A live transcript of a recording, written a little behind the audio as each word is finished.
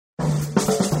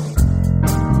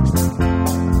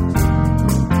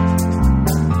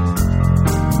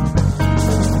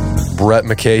Brett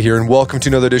McKay here, and welcome to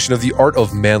another edition of the Art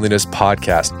of Manliness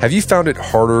podcast. Have you found it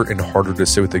harder and harder to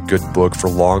sit with a good book for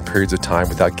long periods of time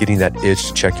without getting that itch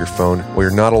to check your phone? Well,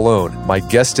 you're not alone. My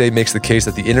guest today makes the case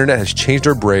that the internet has changed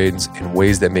our brains in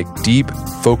ways that make deep,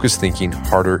 focused thinking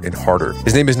harder and harder.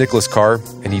 His name is Nicholas Carr,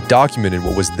 and he documented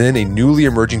what was then a newly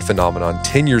emerging phenomenon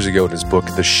 10 years ago in his book,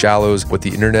 The Shallows, What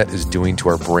the Internet is Doing to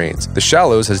Our Brains. The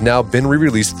Shallows has now been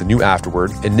re-released with the new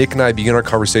afterword, and Nick and I begin our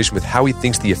conversation with how he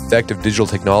thinks the effect of digital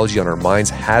technology on our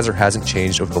minds has or hasn't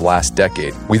changed over the last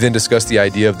decade. We then discuss the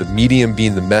idea of the medium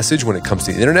being the message when it comes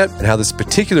to the internet, and how this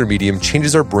particular medium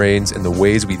changes our brains and the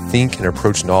ways we think and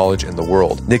approach knowledge in the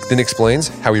world. Nick then explains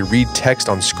how we read text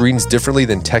on screens differently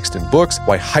than text in books,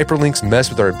 why hyperlinks mess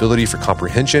with our ability for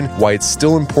comprehension, why it's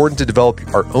still important to develop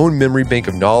our own memory bank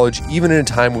of knowledge, even in a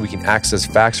time when we can access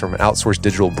facts from an outsourced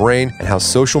digital brain, and how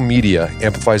social media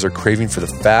amplifies our craving for the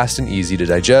fast and easy to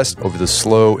digest over the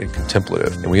slow and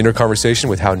contemplative. And we enter a conversation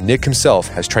with how Nick himself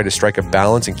has tried to strike a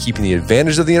balance in keeping the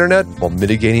advantage of the internet while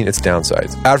mitigating its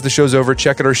downsides. After the show's over,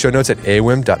 check out our show notes at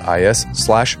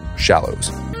aom.is/shallows.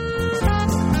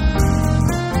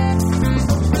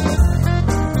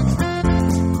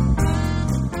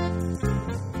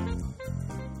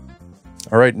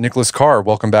 All right, Nicholas Carr,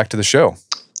 welcome back to the show.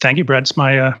 Thank you, Brett. It's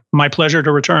my pleasure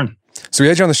to return. So we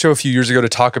had you on the show a few years ago to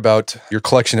talk about your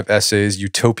collection of essays,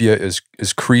 Utopia is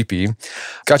Creepy.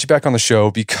 Got you back on the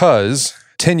show because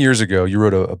 10 years ago, you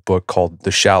wrote a book called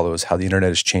The Shallows, How the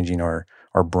Internet is Changing Our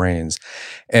Brains.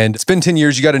 And it's been 10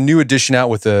 years. You got a new edition out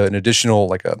with an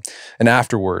additional, an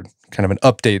afterword, kind of an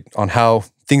update on how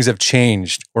things have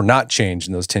changed or not changed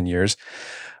in those 10 years.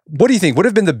 What do you think? What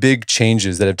have been the big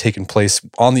changes that have taken place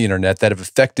on the internet that have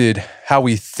affected how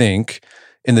we think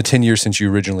in the 10 years since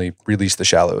you originally released The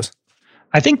Shallows?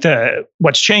 I think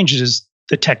what's changed is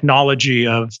the technology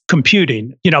of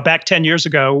computing. Back 10 years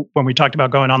ago, when we talked about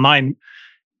going online,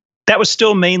 we were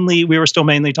still mainly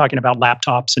talking about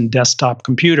laptops and desktop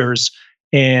computers,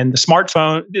 and the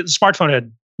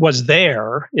smartphone was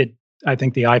there. I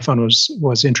think the iPhone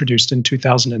was introduced in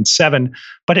 2007,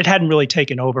 but it hadn't really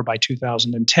taken over by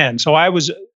 2010. So I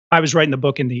was writing the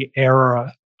book in the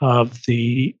era of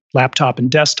the laptop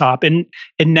and desktop, and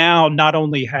now not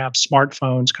only have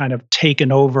smartphones kind of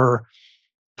taken over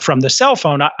from the cell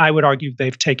phone, I would argue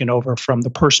they've taken over from the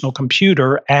personal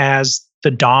computer as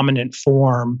the dominant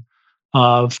form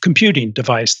of computing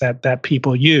device that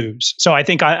people use. So I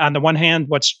think on the one hand,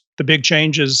 what's the big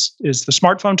change is the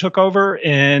smartphone took over,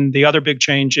 and the other big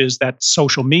change is that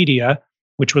social media,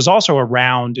 which was also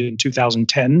around in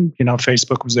 2010.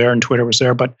 Facebook was there and Twitter was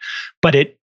there, but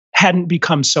it hadn't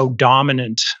become so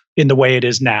dominant in the way it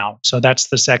is now. So that's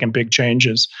the second big change.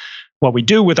 Is what we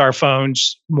do with our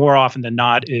phones more often than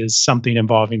not is something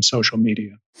involving social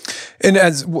media. And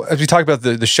as we talk about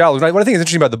the shallow, what I think is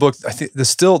interesting about the book, I think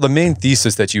the main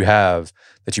thesis that you have,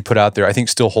 that you put out there, I think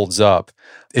still holds up.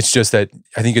 It's just that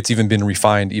I think it's even been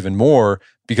refined even more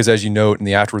because, as you note in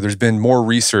the afterword, there's been more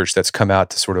research that's come out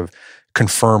to sort of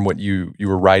confirm what you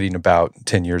were writing about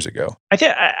 10 years ago.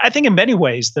 I think in many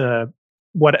ways the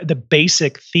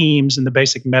basic themes and the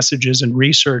basic messages and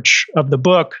research of the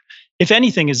book, if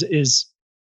anything, is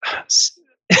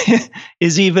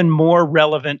even more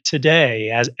relevant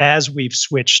today as we've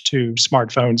switched to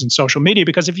smartphones and social media.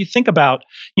 Because if you think about,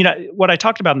 what I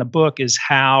talked about in the book is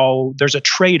how there's a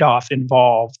trade-off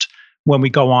involved when we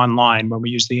go online, when we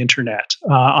use the internet.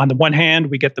 On the one hand,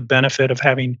 we get the benefit of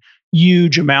having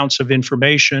huge amounts of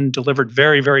information delivered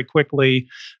very, very quickly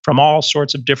from all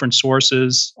sorts of different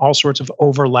sources, all sorts of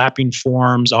overlapping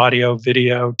forms, audio,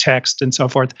 video, text, and so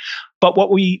forth. But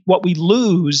what we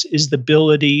lose is the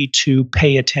ability to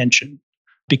pay attention,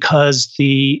 because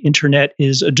the internet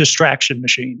is a distraction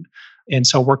machine. And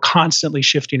so we're constantly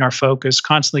shifting our focus,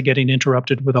 constantly getting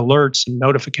interrupted with alerts and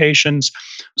notifications.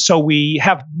 So we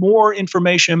have more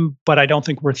information, but I don't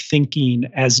think we're thinking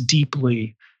as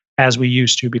deeply as we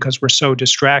used to because we're so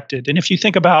distracted. And if you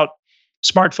think about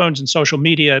smartphones and social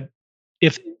media,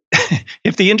 if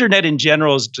the internet in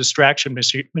general is a distraction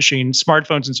machine,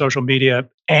 smartphones and social media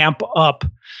amp up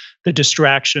the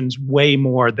distractions way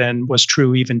more than was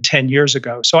true even 10 years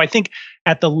ago. So I think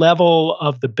at the level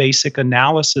of the basic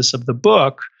analysis of the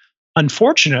book,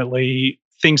 unfortunately,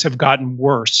 things have gotten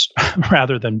worse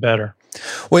rather than better.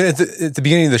 Well, at the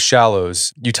beginning of The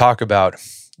Shallows, you talk about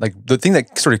the thing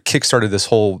that sort of kickstarted this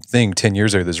whole thing 10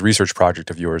 years ago, this research project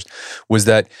of yours, was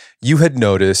that you had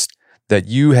noticed that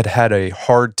you had a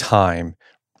hard time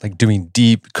doing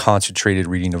deep, concentrated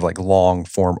reading of long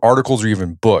form articles or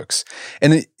even books.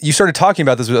 And you started talking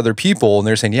about this with other people, and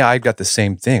they're saying, yeah, I've got the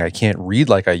same thing. I can't read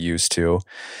like I used to.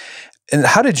 And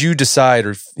how did you decide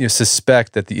or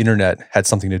suspect that the internet had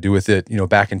something to do with it,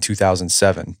 back in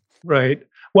 2007? Right.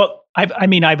 Well,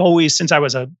 I've always, since I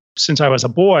was a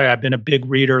boy, I've been a big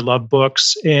reader, loved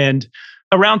books. And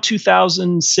around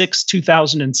 2006,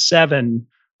 2007,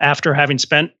 after having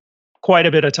spent quite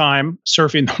a bit of time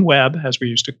surfing the web, as we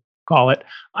used to call it,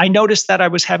 I noticed that I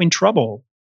was having trouble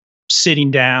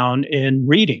sitting down and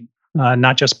reading,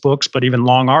 not just books, but even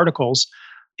long articles.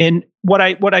 And what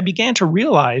I began to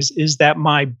realize is that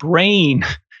my brain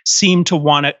seemed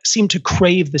to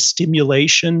crave the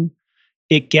stimulation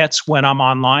it gets when I'm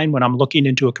online, when I'm looking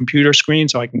into a computer screen,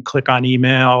 so I can click on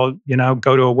email,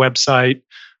 go to a website,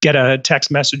 get a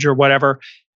text message or whatever.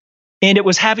 And I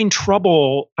was having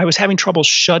trouble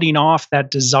shutting off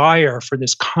that desire for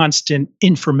this constant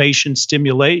information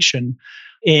stimulation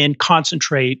and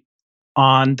concentrate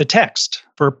on the text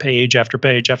for page after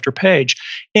page after page.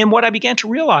 And what I began to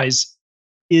realize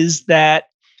is that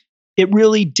it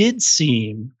really did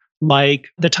seem like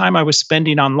the time I was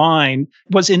spending online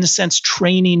was, in a sense,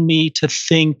 training me to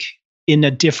think in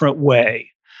a different way.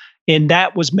 And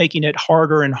that was making it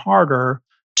harder and harder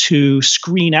to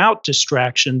screen out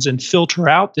distractions and filter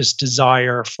out this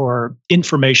desire for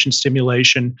information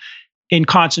stimulation and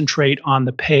concentrate on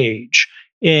the page.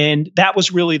 And that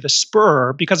was really the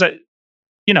spur, because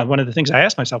one of the things I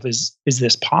asked myself is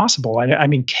this possible? I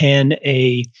mean, can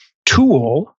a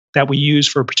tool that we use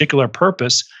for a particular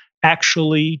purpose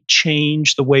actually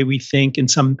change the way we think in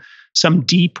some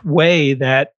deep way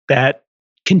that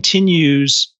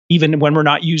continues even when we're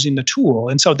not using the tool?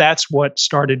 And so that's what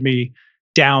started me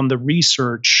down the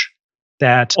research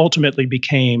that ultimately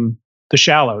became The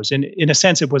Shallows. And in a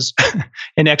sense, it was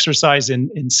an exercise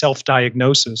in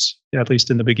self-diagnosis, at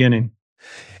least in the beginning.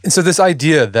 And so this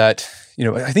idea that,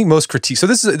 I think most critiques, so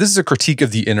this is a critique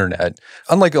of the internet.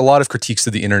 Unlike a lot of critiques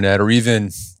of the internet or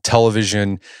even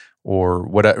television or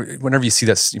whatever, whenever you see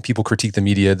that people critique the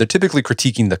media, they're typically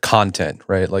critiquing the content,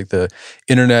 right? Like the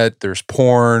internet, there's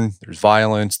porn, there's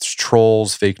violence, there's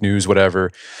trolls, fake news, whatever.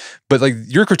 But like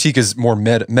your critique is more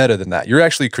meta than that. You're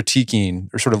actually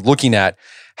critiquing or sort of looking at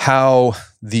how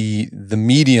the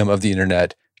medium of the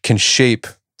internet can shape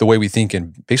the way we think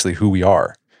and basically who we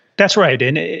are. That's right.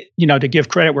 And, to give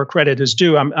credit where credit is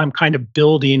due, I'm kind of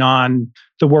building on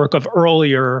the work of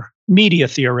earlier media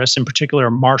theorists, in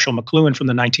particular Marshall McLuhan from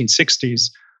the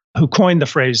 1960s, who coined the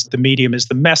phrase, the medium is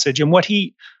the message. And what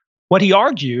he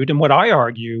argued, and what I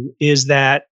argue, is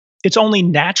that it's only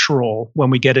natural when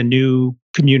we get a new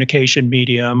communication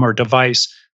medium or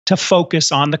device to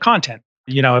focus on the content.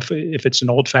 If it's an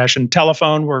old-fashioned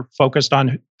telephone, we're focused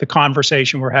on the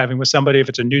conversation we're having with somebody. If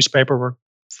it's a newspaper, we're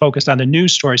focused on the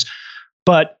news stories.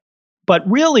 But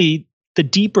really, the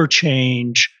deeper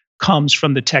change comes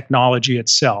from the technology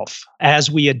itself. As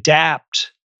we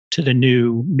adapt to the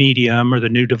new medium or the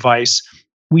new device,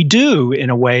 we do,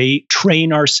 in a way,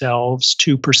 train ourselves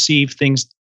to perceive things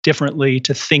differently,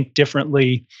 to think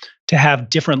differently, to have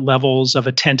different levels of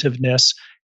attentiveness.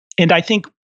 And I think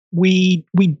we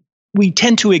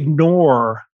tend to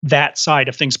ignore that side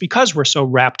of things because we're so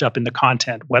wrapped up in the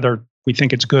content, whether we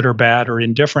think it's good or bad or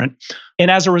indifferent.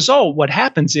 And as a result, what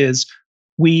happens is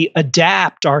we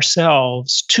adapt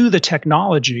ourselves to the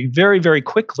technology very, very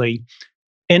quickly.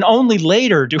 And only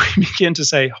later do we begin to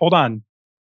say, hold on,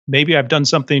 maybe I've done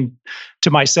something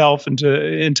to myself and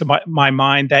into my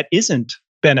mind that isn't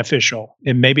beneficial.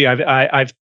 And maybe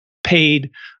I've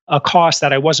paid a cost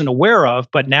that I wasn't aware of,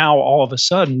 but now all of a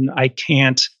sudden I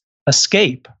can't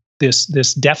escape this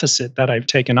deficit that I've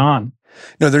taken on.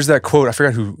 No, there's that quote, I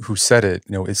forgot who said it.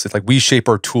 It's like we shape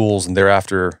our tools and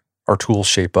thereafter our tools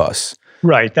shape us.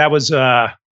 Right. That was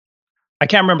I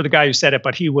can't remember the guy who said it,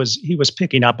 but he was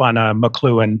picking up on a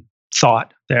McLuhan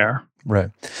thought there.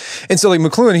 Right. And so like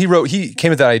McLuhan, he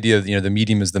came with that idea of, the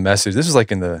medium is the message. This was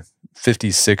like in the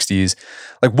 50s, 60s.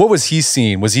 Like what was he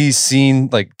seeing? Was he seeing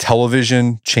like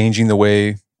television changing the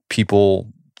way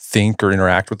people think or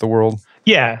interact with the world?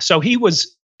 Yeah. So he was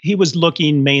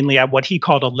looking mainly at what he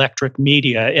called electric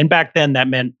media. And back then that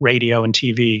meant radio and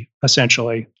TV,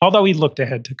 essentially, although he looked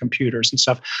ahead to computers and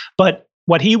stuff. But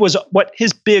what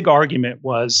his big argument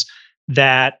was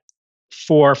that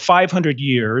for 500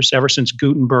 years, ever since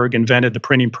Gutenberg invented the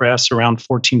printing press around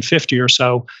 1450 or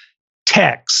so,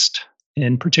 text,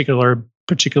 in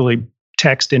particularly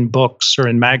text in books or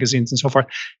in magazines and so forth,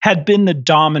 had been the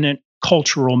dominant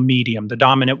cultural medium, the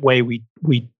dominant way we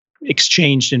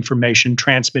exchanged information,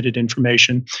 transmitted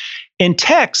information. And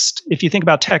text, if you think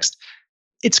about text,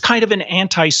 it's kind of an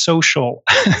antisocial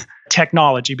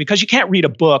technology because you can't read a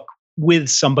book with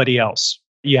somebody else.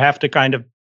 You have to kind of,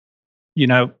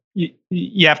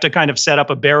 you have to kind of set up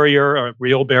a barrier, a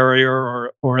real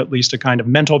barrier, or at least a kind of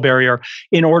mental barrier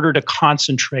in order to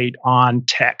concentrate on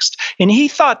text. And he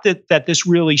thought that this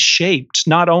really shaped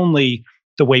not only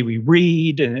the way we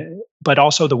read, but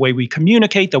also the way we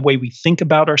communicate, the way we think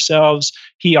about ourselves.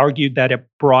 He argued that it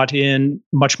brought in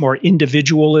much more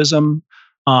individualism,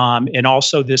 and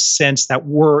also this sense that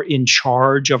we're in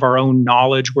charge of our own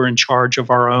knowledge. We're in charge of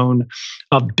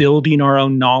building our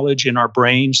own knowledge in our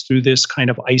brains through this kind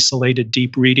of isolated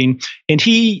deep reading. And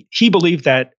he believed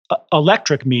that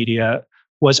electric media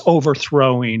was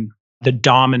overthrowing the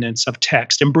dominance of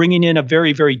text and bringing in a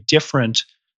very, very different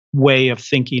way of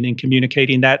thinking and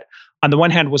communicating that, on the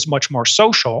one hand, was much more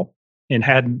social and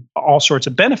had all sorts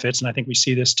of benefits. And I think we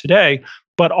see this today,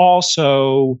 but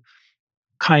also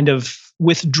kind of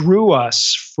withdrew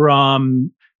us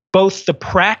from both the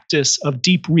practice of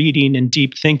deep reading and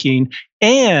deep thinking,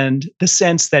 and the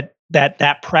sense that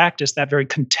practice, that very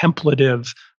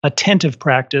contemplative, attentive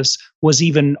practice, was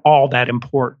even all that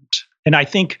important. And I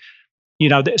think,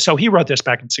 so he wrote this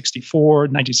back in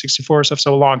 1964,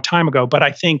 so a long time ago, but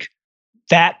I think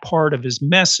that part of his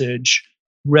message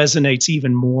resonates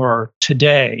even more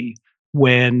today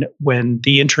when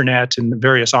the internet and the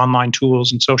various online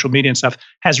tools and social media and stuff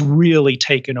has really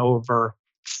taken over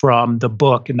from the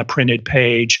book and the printed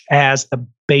page as the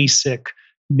basic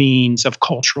means of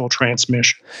cultural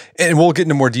transmission. And we'll get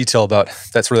into more detail about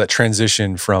that sort of that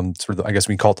transition from sort of, I guess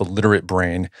we call it the literate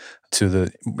brain to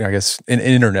the, an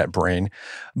internet brain.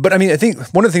 But I mean, I think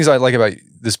one of the things I like about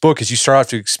this book is you start off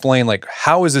to explain, like,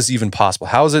 how is this even possible?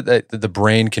 How is it that the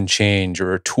brain can change,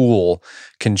 or a tool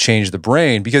can change the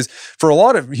brain? Because for a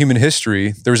lot of human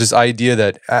history, there was this idea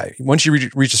that once you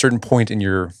reach a certain point in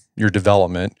your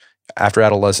development, after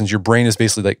adolescence, your brain is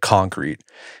basically like concrete,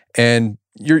 and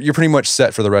you're pretty much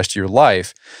set for the rest of your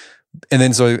life. And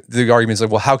then so the argument is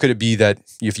like, well, how could it be that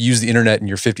if you use the internet in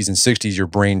your 50s and 60s, your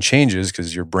brain changes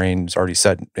because your brain's already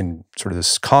set in sort of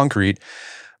this concrete?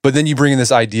 But then you bring in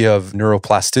this idea of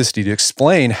neuroplasticity to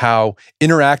explain how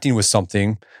interacting with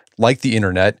something like the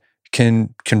internet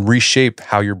can reshape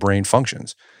how your brain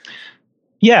functions.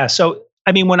 Yeah. So,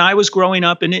 I mean, when I was growing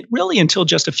up, and it really until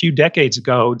just a few decades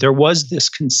ago, there was this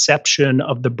conception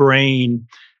of the brain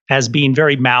as being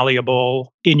very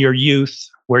malleable in your youth,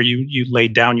 where you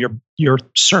laid down your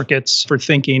circuits for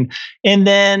thinking. And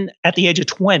then at the age of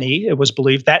 20, it was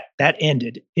believed that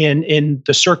ended. In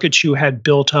the circuits you had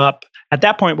built up at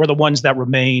that point were the ones that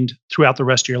remained throughout the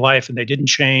rest of your life, and they didn't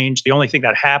change. The only thing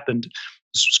that happened,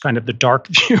 this was kind of the dark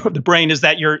view of the brain, is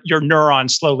that your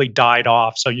neurons slowly died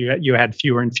off. So you had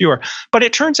fewer and fewer. But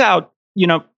it turns out,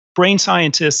 brain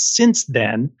scientists since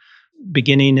then,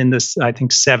 beginning in this, I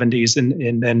think, 70s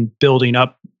and then building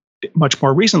up much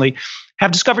more recently, have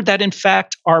discovered that, in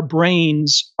fact, our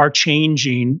brains are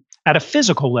changing at a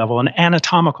physical level, an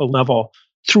anatomical level,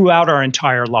 throughout our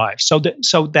entire life. So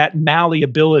that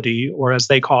malleability, or as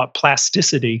they call it,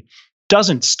 plasticity,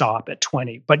 doesn't stop at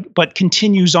 20, but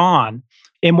continues on.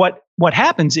 And what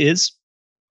happens is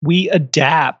we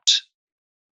adapt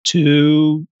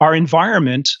to our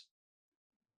environment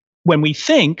when we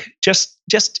think, just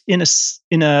in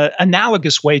a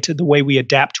analogous way to the way we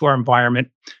adapt to our environment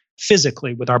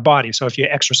physically with our body. So if you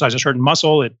exercise a certain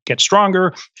muscle, it gets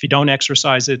stronger. If you don't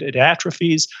exercise it, it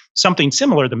atrophies. Something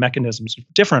similar, the mechanisms are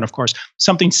different, of course.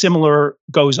 Something similar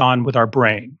goes on with our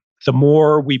brain. The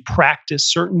more we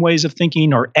practice certain ways of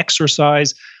thinking or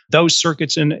exercise those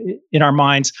circuits in our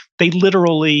minds, they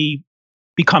literally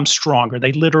become stronger.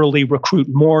 They literally recruit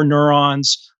more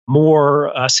neurons,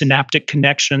 more synaptic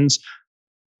connections.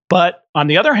 But on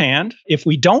the other hand, if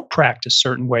we don't practice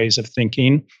certain ways of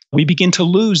thinking, we begin to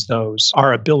lose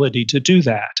our ability to do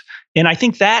that. And I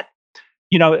think that,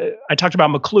 I talked about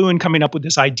McLuhan coming up with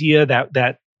this idea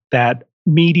that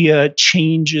media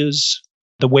changes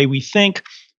the way we think.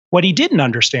 What he didn't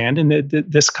understand, and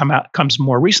this comes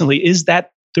more recently, is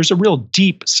that there's a real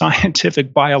deep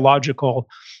scientific biological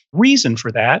reason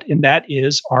for that, and that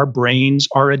is our brains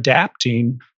are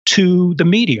adapting to the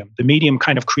medium. The medium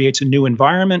kind of creates a new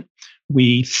environment.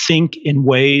 We think in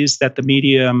ways that the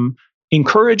medium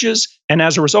encourages, and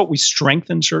as a result, we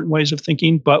strengthen certain ways of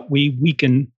thinking, but we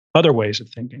weaken other ways of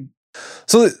thinking.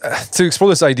 So to explore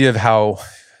this idea of how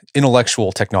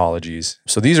intellectual technologies,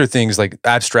 so these are things like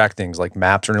abstract things like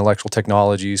maps or intellectual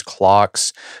technologies,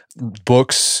 clocks,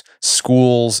 books,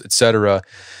 schools, etc.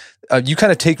 You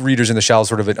kind of take readers in the shallow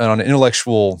sort of on an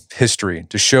intellectual history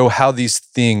to show how these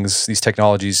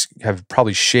technologies have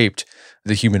probably shaped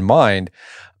the human mind.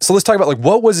 So let's talk about, like,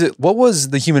 what was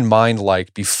the human mind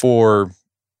like before,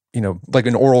 like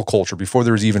an oral culture, before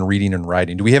there was even reading and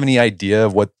writing? Do we have any idea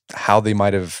of how they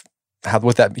might have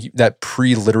what that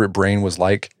pre-literate brain was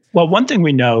like? Well, one thing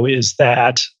we know is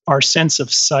that our sense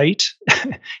of sight,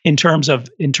 in terms of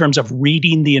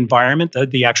reading the environment,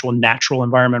 the actual natural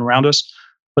environment around us,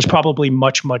 was probably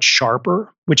much, much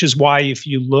sharper. Which is why, if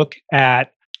you look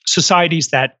at societies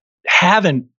that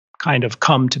haven't kind of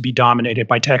come to be dominated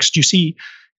by text, you see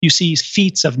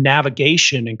feats of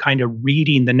navigation and kind of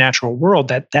reading the natural world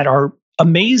that are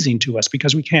amazing to us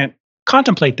because we can't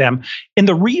contemplate them. And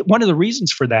one of the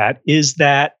reasons for that is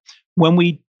that when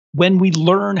we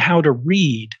learn how to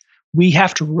read, we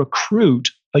have to recruit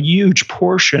a huge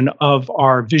portion of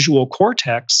our visual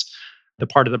cortex, the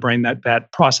part of the brain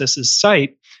that processes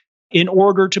sight, in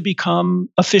order to become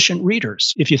efficient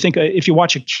readers. If you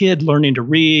watch a kid learning to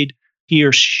read, he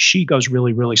or she goes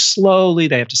really, really slowly.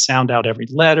 They have to sound out every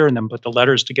letter and then put the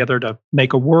letters together to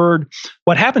make a word.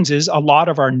 What happens is a lot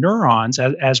of our neurons,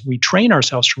 as we train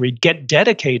ourselves to read, get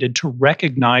dedicated to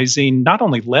recognizing not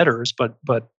only letters, but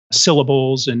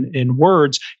syllables and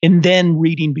words, and then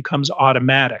reading becomes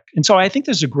automatic. And so I think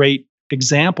there's a great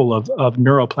example of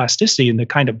neuroplasticity and the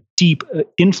kind of deep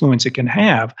influence it can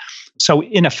have. So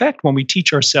in effect, when we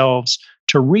teach ourselves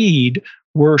to read,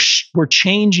 we're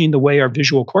changing the way our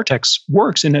visual cortex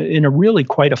works in a really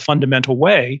quite a fundamental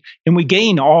way, and we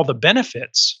gain all the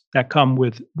benefits that come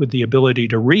with the ability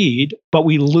to read, but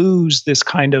we lose this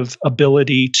kind of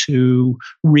ability to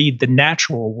read the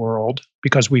natural world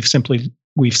because we've simply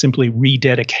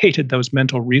rededicated those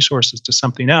mental resources to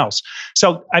something else.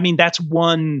 So, I mean, that's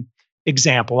one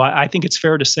example. I think it's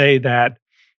fair to say that,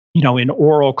 in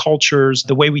oral cultures,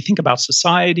 the way we think about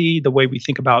society, the way we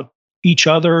think about each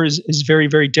other is very,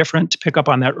 very different. To pick up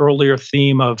on that earlier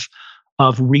theme of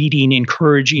reading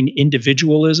encouraging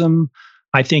individualism,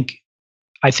 I think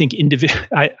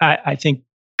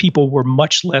people were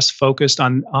much less focused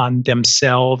on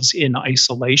themselves in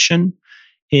isolation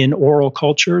in oral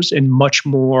cultures, and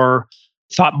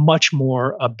thought much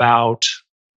more about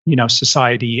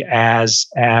society as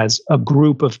a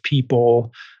group of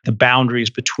people. The boundaries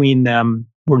between them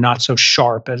were not so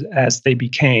sharp as they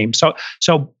became. So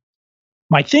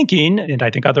my thinking, and I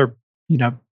think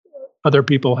other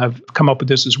people have come up with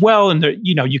this as well, and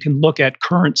you can look at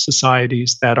current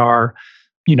societies that are,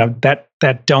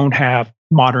 that don't have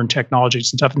modern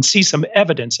technologies and stuff, and see some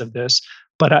evidence of this.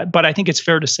 But I think it's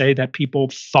fair to say that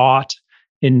people thought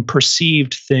and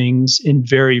perceived things in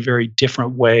very, very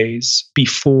different ways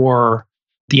before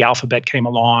the alphabet came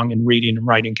along and reading and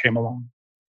writing came along.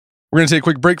 We're going to take a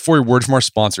quick break for a word from our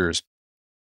sponsors.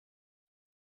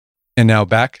 And now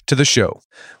back to the show.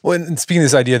 Well, and speaking of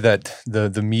this idea that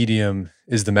the medium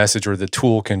is the message, or the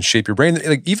tool can shape your brain,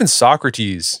 like even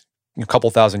Socrates, a couple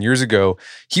thousand years ago,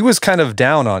 he was kind of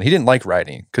down on, he didn't like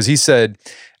writing because he said,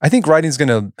 I think writing is going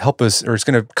to help us, or it's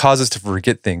going to cause us to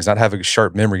forget things, not have a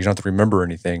sharp memory. You don't have to remember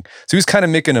anything. So he was kind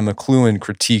of making a McLuhan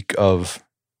critique of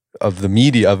the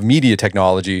media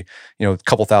technology, a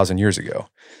couple thousand years ago.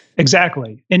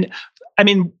 Exactly. And I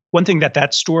mean, one thing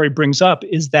that story brings up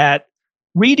is that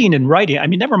reading and writing, I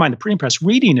mean, never mind the printing press,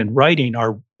 reading and writing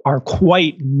are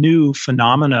quite new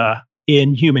phenomena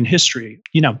in human history.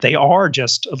 They are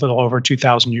just a little over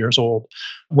 2,000 years old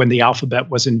when the alphabet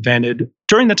was invented,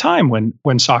 during the time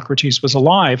when Socrates was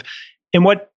alive. And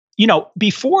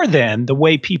before then, the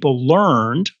way people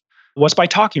learned was by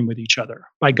talking with each other,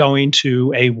 by going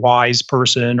to a wise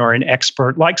person or an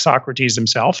expert like Socrates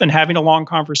himself and having a long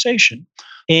conversation.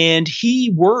 And he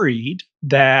worried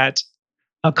that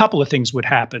a couple of things would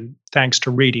happen thanks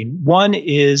to reading. One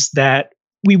is that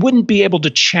we wouldn't be able to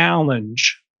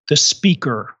challenge the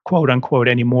speaker, quote unquote,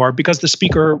 anymore, because the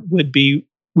speaker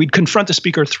we'd confront the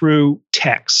speaker through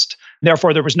text.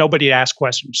 Therefore, there was nobody to ask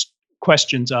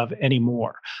questions of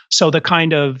anymore. So the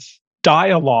kind of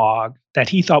dialogue that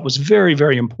he thought was very,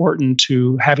 very important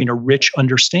to having a rich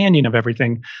understanding of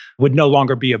everything would no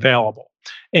longer be available.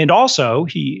 And also,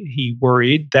 he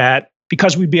worried that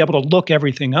because we'd be able to look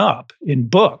everything up in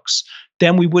books,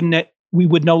 then we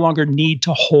would no longer need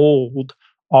to hold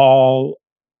all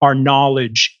our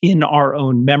knowledge in our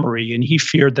own memory. And he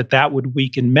feared that would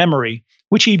weaken memory,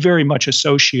 which he very much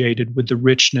associated with the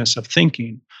richness of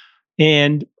thinking.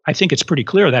 And I think it's pretty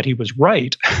clear that he was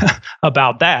right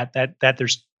about that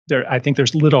I think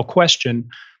there's little question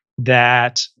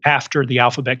that after the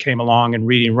alphabet came along and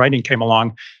reading and writing came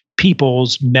along,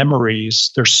 people's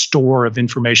memories, their store of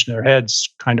information in their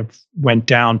heads kind of went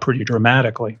down pretty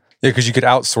dramatically. Yeah, because you could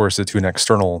outsource it to an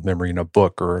external memory in a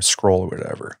book or a scroll or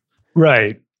whatever.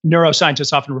 Right.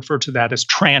 Neuroscientists often refer to that as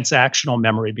transactional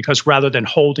memory, because rather than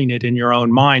holding it in your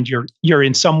own mind, you're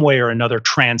in some way or another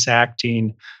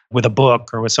transacting with a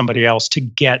book or with somebody else to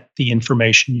get the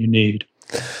information you need.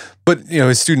 But,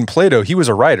 his student Plato, he was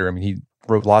a writer. I mean, he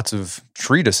wrote lots of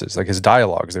treatises, like his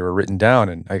dialogues, they were written down.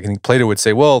 And I think Plato would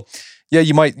say, well, yeah,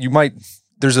 you might,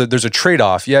 there's a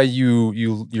trade-off. Yeah,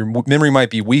 your memory might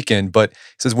be weakened, but he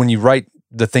says when you write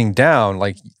the thing down,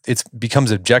 like it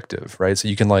becomes objective, right? So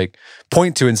you can like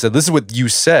point to it and say, this is what you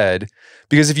said.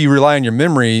 Because if you rely on your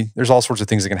memory, there's all sorts of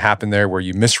things that can happen there where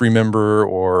you misremember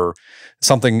or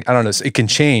something, I don't know, it can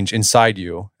change inside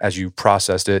you as you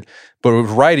processed it. But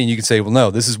with writing, you can say, well,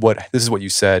 no, this is what you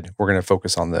said. We're going to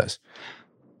focus on this.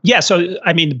 Yeah. So,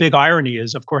 I mean, the big irony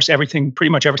is, of course, pretty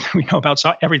much everything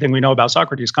we know about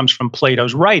Socrates comes from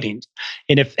Plato's writings.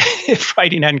 And if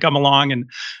writing hadn't come along and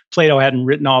Plato hadn't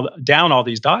written down all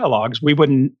these dialogues,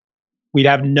 we'd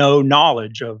have no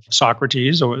knowledge of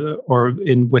Socrates or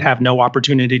would have no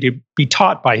opportunity to be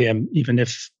taught by him, even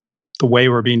if the way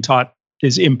we're being taught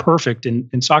is imperfect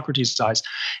in Socrates' eyes.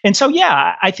 And so,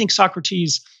 yeah, I think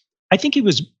he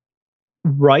was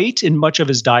right in much of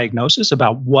his diagnosis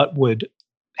about what would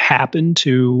happen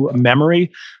to memory,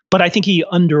 but I think he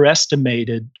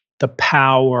underestimated the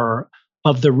power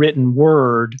of the written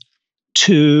word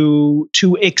to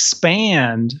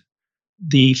expand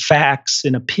the facts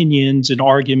and opinions and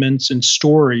arguments and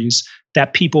stories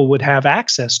that people would have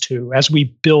access to as we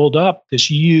build up this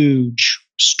huge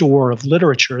store of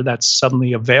literature that's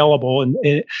suddenly available.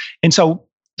 And so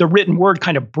the written word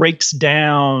kind of breaks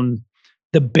down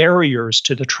the barriers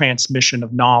to the transmission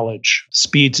of knowledge,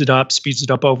 speeds it up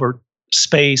over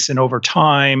space and over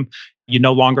time. You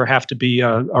no longer have to be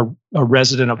a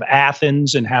resident of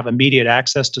Athens and have immediate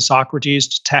access to Socrates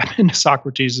to tap into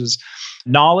Socrates'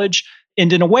 knowledge.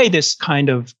 And in a way, this kind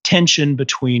of tension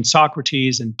between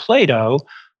Socrates and Plato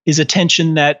is a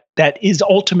tension that is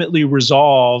ultimately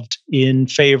resolved in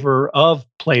favor of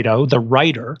Plato, the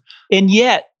writer. And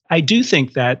yet, I do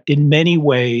think that in many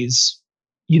ways,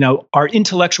 our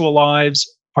intellectual lives,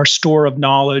 our store of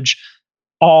knowledge,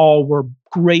 all were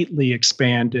greatly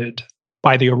expanded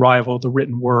by the arrival of the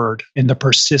written word and the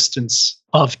persistence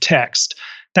of text.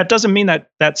 That doesn't mean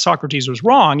that Socrates was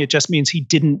wrong. It just means he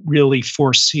didn't really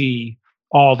foresee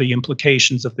all the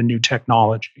implications of the new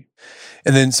technology.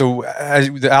 And then, so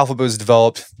as the alphabet was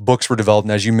developed, books were developed,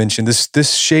 and as you mentioned,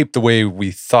 this shaped the way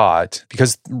we thought.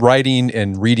 Because writing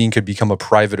and reading could become a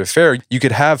private affair, you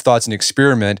could have thoughts and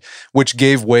experiment, which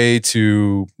gave way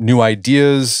to new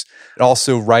ideas.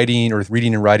 Also, reading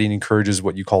and writing encourages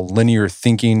what you call linear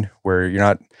thinking, where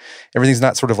everything's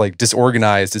not sort of like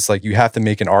disorganized. It's like you have to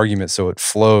make an argument so it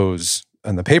flows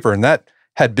on the paper, and that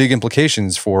had big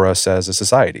implications for us as a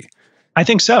society. I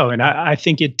think so. And I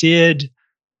think it did.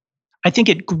 I think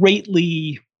it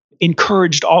greatly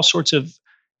encouraged all sorts of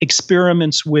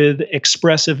experiments with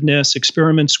expressiveness,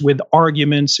 experiments with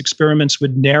arguments, experiments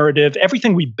with narrative,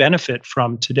 everything we benefit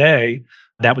from today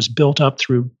that was built up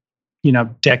through,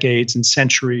 decades and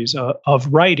centuries of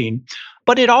writing.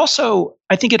 But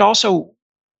I think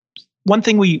one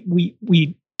thing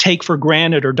we take for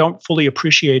granted or don't fully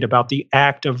appreciate about the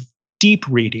act of deep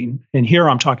reading, and here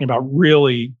I'm talking about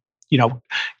really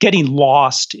getting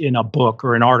lost in a book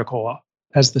or an article,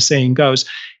 as the saying goes,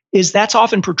 is that's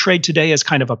often portrayed today as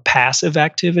kind of a passive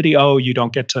activity. Oh, you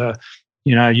don't get to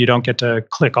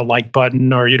click a like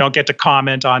button, or you don't get to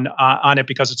comment on it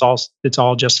because it's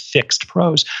all just fixed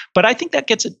prose. But I think that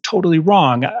gets it totally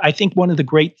wrong. I think one of the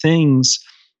great things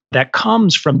that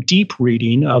comes from deep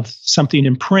reading of something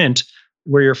in print,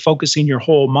 where you're focusing your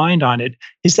whole mind on it,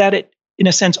 is that it, in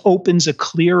a sense, opens a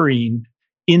clearing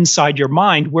inside your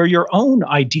mind where your own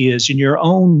ideas and your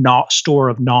own store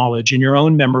of knowledge and your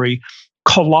own memory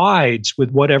collides with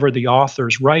whatever the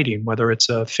author's writing, whether it's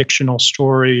a fictional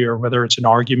story or whether it's an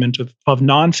argument of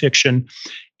nonfiction.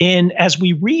 And as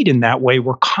we read in that way,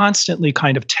 we're constantly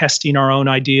kind of testing our own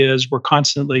ideas. We're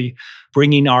constantly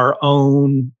bringing our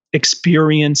own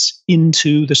experience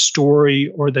into the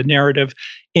story or the narrative.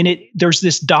 And there's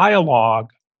this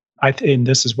dialogue. And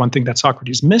this is one thing that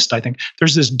Socrates missed, I think.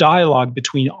 There's this dialogue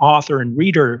between author and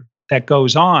reader that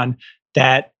goes on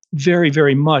that very,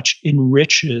 very much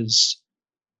enriches,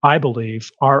 I believe,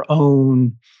 not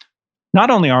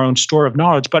only our own store of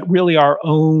knowledge, but really our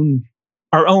own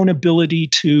ability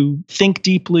to think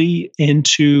deeply and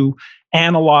to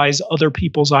analyze other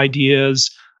people's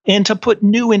ideas and to put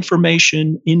new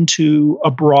information into a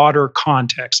broader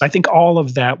context. I think all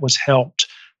of that was helped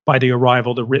by the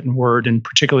arrival of the written word, and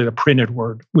particularly the printed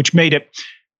word, which made it,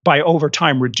 by over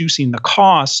time reducing the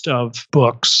cost of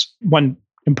books. One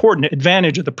important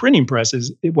advantage of the printing press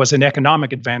is it was an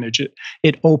economic advantage.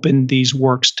 It opened these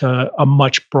works to a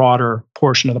much broader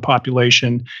portion of the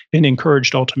population and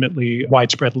encouraged ultimately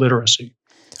widespread literacy.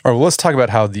 All right, well, let's talk about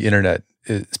how the internet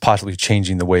is possibly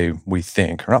changing the way we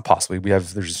think, or not possibly.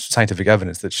 There's scientific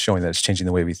evidence that's showing that it's changing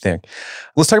the way we think.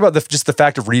 Let's talk about just the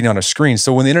fact of reading on a screen.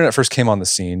 So when the internet first came on the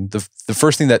scene, the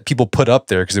first thing that people put up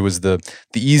there, because it was the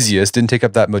easiest, didn't take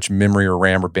up that much memory or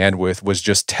RAM or bandwidth, was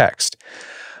just text.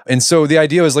 And so the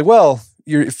idea was like, well,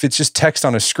 if it's just text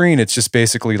on a screen, it's just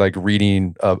basically like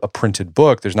reading a printed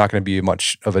book. There's not going to be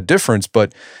much of a difference.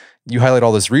 But you highlight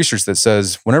all this research that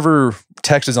says whenever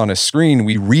text is on a screen,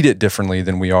 we read it differently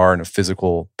than we are in a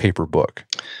physical paper book.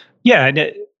 Yeah,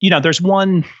 and there's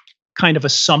one kind of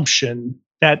assumption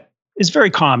that is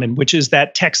very common, which is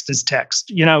that text is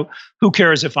text. Who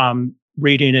cares if I'm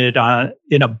reading it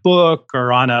in a book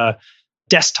or on a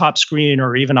desktop screen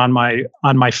or even on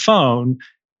my phone?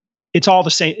 It's all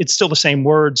the same. It's still the same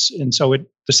words, and so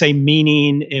the same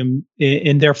meaning,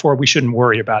 and therefore we shouldn't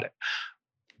worry about it.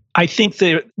 I think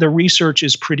the research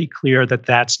is pretty clear that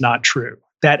that's not true.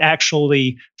 That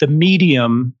actually the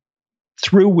medium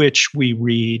through which we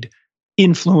read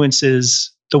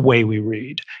influences the way we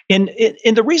read. And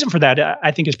the reason for that,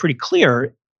 I think, is pretty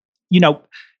clear.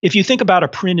 If you think about a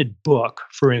printed book,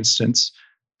 for instance,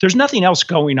 there's nothing else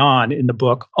going on in the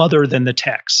book other than the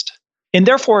text. And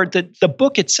therefore, the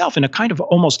book itself, in a kind of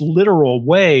almost literal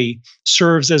way,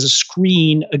 serves as a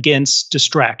screen against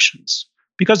distractions.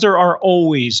 Because there are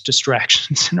always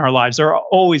distractions in our lives. There are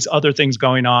always other things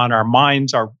going on. Our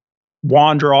minds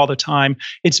wander all the time.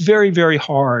 It's very, very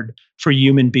hard for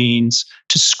human beings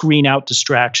to screen out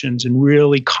distractions and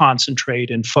really concentrate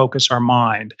and focus our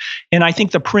mind. And I think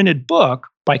the printed book,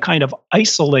 by kind of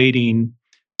isolating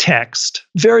text,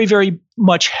 very, very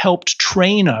much helped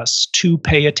train us to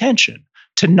pay attention,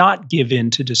 to not give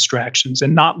in to distractions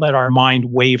and not let our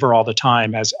mind waver all the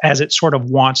time as it sort of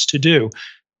wants to do.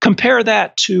 Compare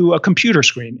that to a computer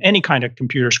screen, any kind of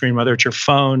computer screen, whether it's your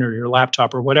phone or your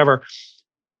laptop or whatever.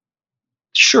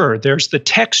 Sure, there's the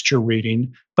text you're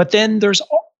reading, but then there's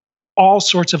all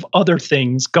sorts of other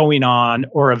things going on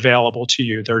or available to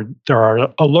you. There are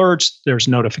alerts, there's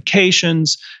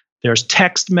notifications, there's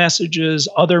text messages,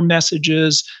 other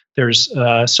messages, there's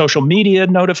social media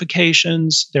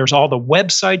notifications, there's all the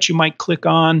websites you might click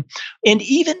on. And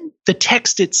even the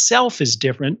text itself is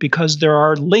different because there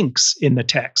are links in the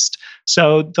text.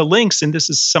 So the links, and this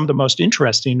is some of the most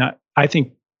interesting, I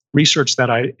think, research that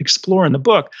I explore in the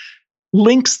book,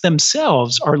 links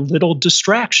themselves are little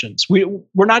distractions.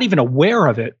 We're not even aware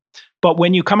of it. But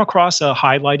when you come across a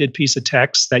highlighted piece of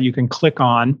text that you can click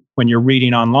on when you're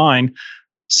reading online,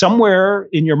 somewhere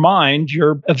in your mind,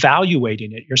 you're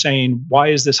evaluating it. You're saying, why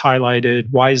is this highlighted?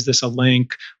 Why is this a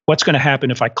link? What's going to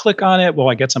happen if I click on it? Will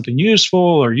I get something useful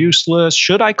or useless?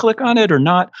 Should I click on it or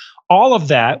not? All of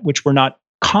that, which we're not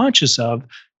conscious of,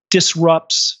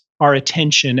 disrupts our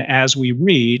attention as we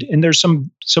read. And there's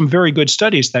some very good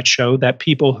studies that show that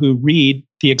people who read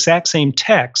the exact same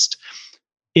text,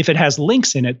 if it has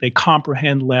links in it, they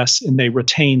comprehend less and they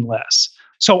retain less.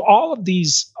 So all of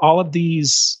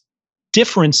these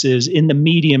differences in the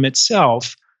medium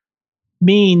itself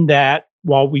mean that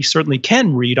while we certainly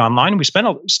can read online, we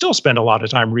still spend a lot of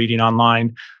time reading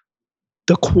online,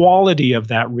 the quality of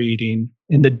that reading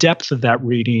and the depth of that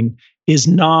reading is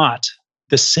not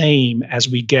the same as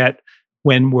we get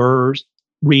when we're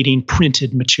reading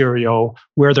printed material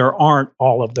where there aren't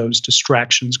all of those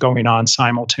distractions going on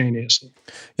simultaneously.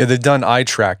 Yeah, they've done eye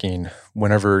tracking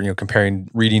whenever, comparing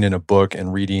reading in a book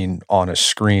and reading on a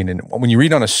screen. And when you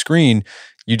read on a screen,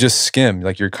 you just skim,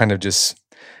 like you're kind of just,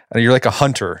 you're like a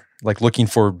hunter, like looking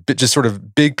for just sort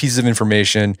of big pieces of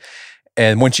information.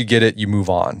 And once you get it, you move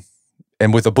on.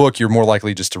 And with a book, you're more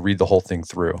likely just to read the whole thing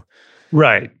through.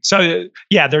 Right. So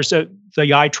yeah, the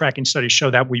eye tracking studies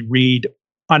show that we read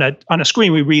on a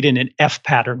screen, we read in an F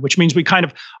pattern, which means we kind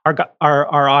of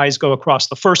our eyes go across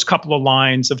the first couple of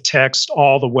lines of text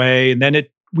all the way, and then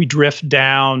we drift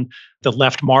down the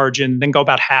left margin, then go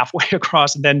about halfway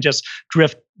across, and then just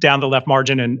drift down the left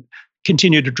margin and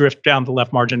continue to drift down the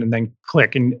left margin, and then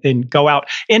click and go out.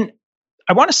 And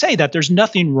I want to say that there's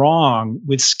nothing wrong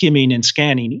with skimming and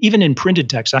scanning, even in printed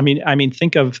text. I mean,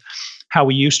 think of how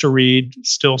we used to read,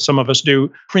 still some of us do,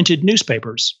 printed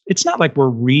newspapers. It's not like we're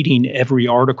reading every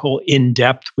article in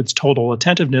depth with total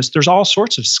attentiveness. There's all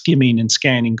sorts of skimming and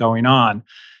scanning going on.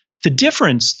 The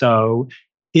difference, though,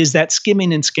 is that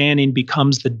skimming and scanning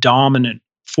becomes the dominant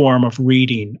form of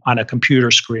reading on a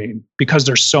computer screen because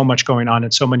there's so much going on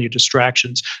and so many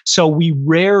distractions. So we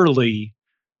rarely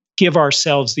give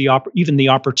ourselves even the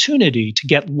opportunity to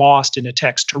get lost in a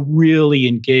text, to really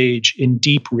engage in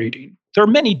deep reading. There are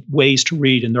many ways to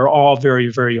read, and they're all very,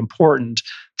 very important.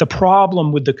 The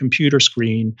problem with the computer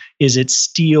screen is it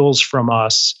steals from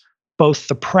us both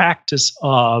the practice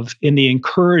of and the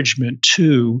encouragement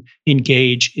to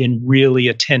engage in really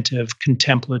attentive,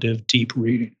 contemplative, deep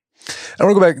reading. I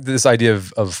want to go back to this idea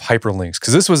of hyperlinks,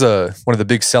 because this was one of the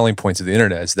big selling points of the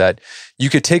internet, is that you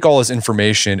could take all this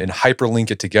information and hyperlink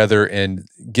it together and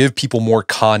give people more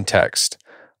context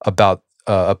about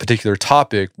a particular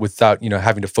topic without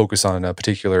having to focus on a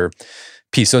particular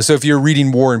piece. So if you're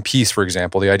reading War and Peace, for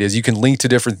example, the idea is you can link to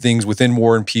different things within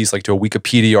War and Peace, like to a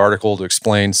Wikipedia article to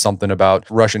explain something about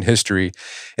Russian history.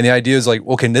 And the idea is like,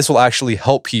 okay, this will actually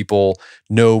help people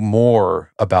know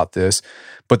more about this.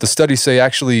 But the studies say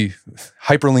actually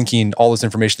hyperlinking all this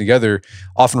information together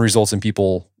often results in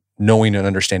people knowing and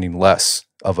understanding less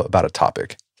about a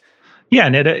topic. Yeah,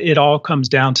 and it all comes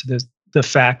down to the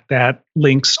fact that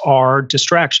links are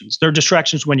distractions. They're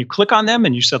distractions when you click on them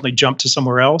and you suddenly jump to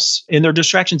somewhere else. And they're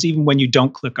distractions even when you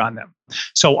don't click on them.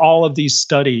 So all of these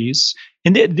studies,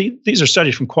 and these are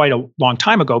studies from quite a long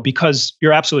time ago, because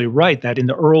you're absolutely right that in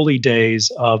the early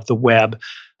days of the web,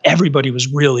 everybody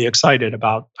was really excited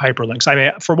about hyperlinks. I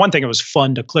mean, for one thing, it was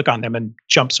fun to click on them and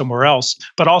jump somewhere else.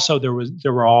 But also there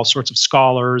were all sorts of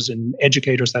scholars and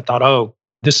educators that thought, oh,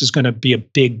 this is going to be a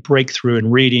big breakthrough in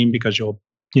reading because you'll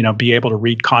be able to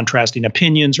read contrasting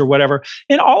opinions or whatever.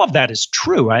 And all of that is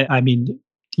true. I mean,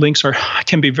 links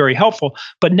can be very helpful.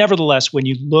 But nevertheless, when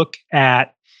you look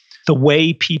at the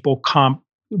way people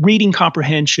reading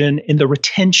comprehension and the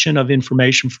retention of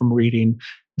information from reading,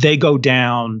 they go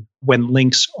down when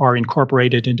links are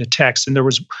incorporated into text. And there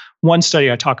was one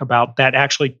study I talk about that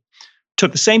actually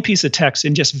took the same piece of text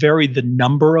and just varied the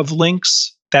number of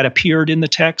links that appeared in the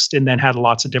text, and then had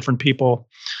lots of different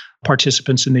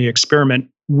participants in the experiment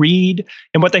read.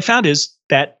 And what they found is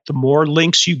that the more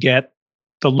links you get,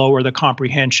 the lower the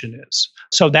comprehension is.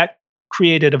 So that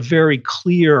created a very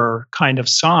clear kind of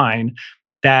sign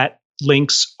that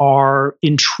links are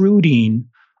intruding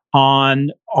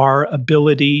on our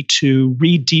ability to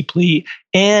read deeply,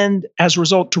 and as a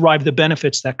result, derive the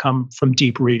benefits that come from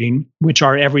deep reading, which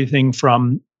are everything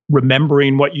from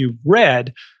remembering what you've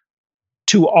read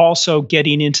to also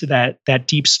getting into that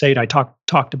deep state I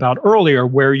talked about earlier,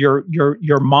 where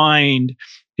your mind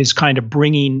is kind of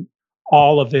bringing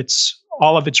all of its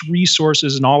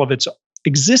resources and all of its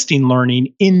existing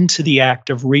learning into the act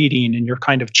of reading, and you're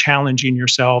kind of challenging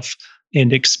yourself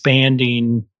and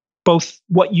expanding both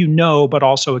what you know, but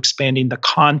also expanding the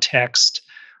context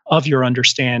of your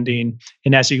understanding.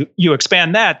 And as you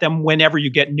expand that, then whenever you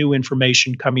get new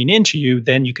information coming into you,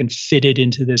 then you can fit it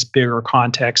into this bigger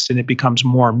context and it becomes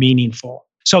more meaningful.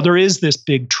 So there is this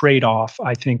big trade-off,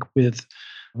 I think, with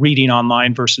reading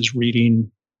online versus reading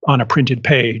on a printed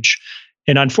page.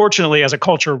 And unfortunately, as a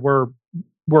culture, we're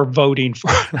voting for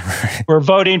we're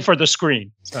voting for the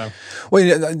screen. So,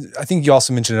 well, I think you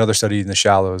also mentioned another study in the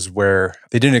Shallows where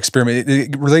they did an experiment.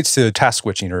 It relates to task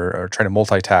switching or trying to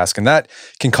multitask, and that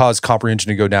can cause comprehension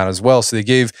to go down as well. So they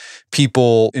gave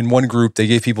people in one group, they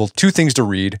gave people two things to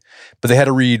read, but they had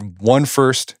to read one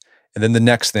first and then the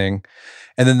next thing,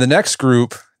 and then the next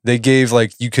group they gave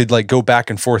you could go back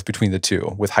and forth between the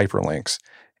two with hyperlinks.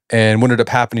 And what ended up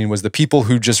happening was the people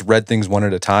who just read things one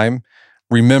at a time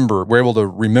were able to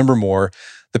remember more.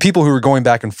 The people who were going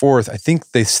back and forth, I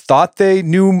think they thought they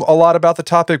knew a lot about the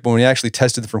topic, but when we actually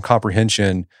tested them from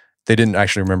comprehension, they didn't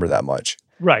actually remember that much.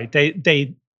 Right.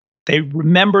 They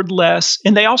remembered less,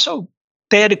 and they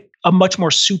had a much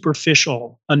more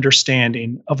superficial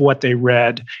understanding of what they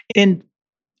read. And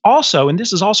also, and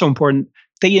this is also important,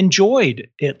 they enjoyed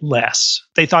it less.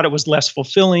 They thought it was less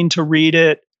fulfilling to read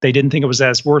it. They didn't think it was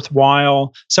as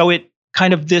worthwhile. So it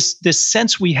kind of this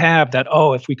sense we have that,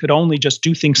 oh, if we could only just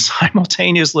do things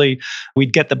simultaneously,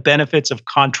 we'd get the benefits of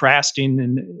contrasting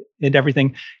and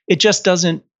everything. It just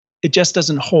doesn't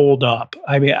hold up.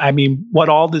 I mean, what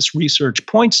all this research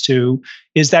points to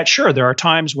is that, sure, there are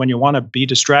times when you want to be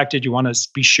distracted, you want to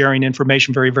be sharing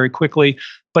information very, very quickly.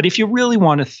 But if you really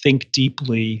want to think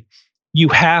deeply, you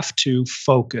have to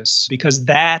focus, because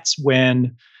that's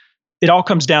when it all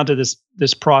comes down to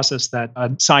this process that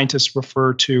scientists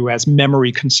refer to as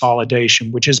memory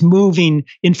consolidation, which is moving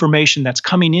information that's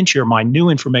coming into your mind, new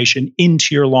information,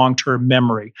 into your long-term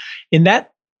memory. And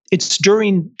it's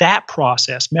during that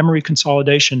process, memory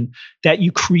consolidation, that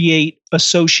you create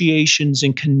associations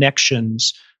and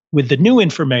connections with the new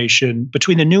information,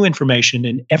 between the new information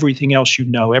and everything else you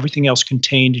know, everything else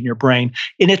contained in your brain.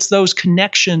 And it's those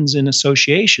connections and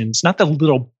associations, not the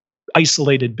little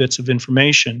isolated bits of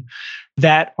information,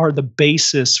 that are the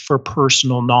basis for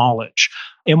personal knowledge.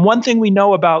 And one thing we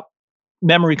know about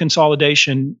memory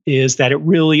consolidation is that it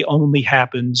really only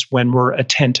happens when we're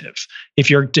attentive. If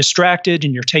you're distracted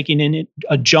and you're taking in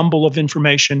a jumble of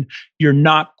information, you're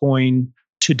not going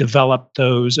to develop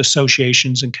those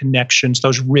associations and connections,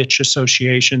 those rich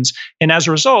associations. And as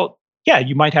a result, yeah,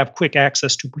 you might have quick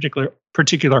access to a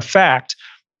particular fact,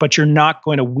 but you're not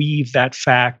going to weave that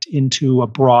fact into a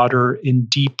broader and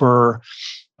deeper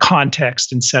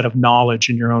context and set of knowledge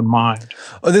in your own mind.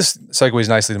 Oh, this segues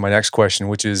nicely to my next question,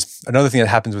 which is another thing that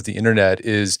happens with the internet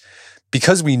is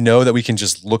because we know that we can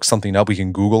just look something up, we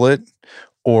can Google it,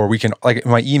 or we can, like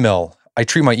my email, I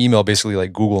treat my email basically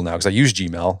like Google now because I use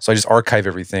Gmail. So I just archive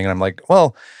everything. And I'm like,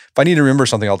 well, if I need to remember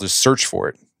something, I'll just search for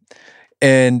it.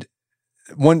 And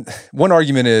one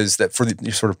argument is that for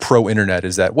the sort of pro-internet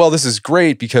is that, well, this is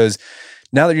great because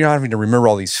now that you're not having to remember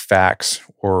all these facts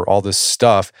or all this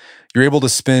stuff, you're able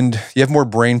to you have more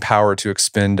brain power to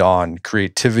expend on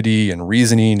creativity and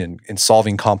reasoning and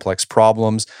solving complex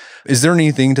problems. Is there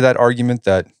anything to that argument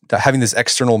that having this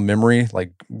external memory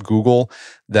like Google,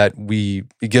 that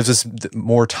it gives us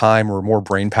more time or more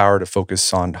brain power to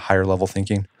focus on higher level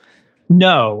thinking?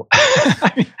 No.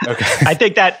 Okay. I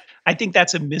think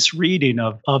that's a misreading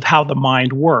of how the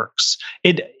mind works.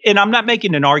 And I'm not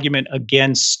making an argument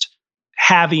against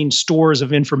having stores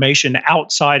of information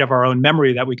outside of our own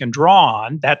memory that we can draw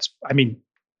on. That's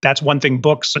one thing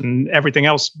books and everything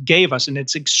else gave us, and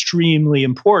it's extremely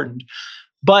important.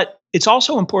 But it's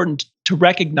also important to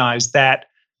recognize that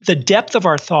the depth of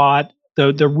our thought,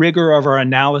 the rigor of our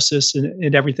analysis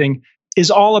and everything is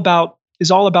all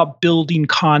about building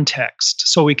context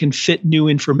so we can fit new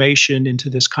information into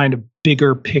this kind of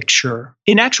bigger picture.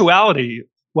 In actuality,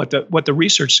 what the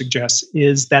research suggests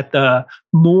is that the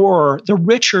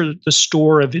richer the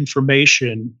store of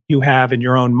information you have in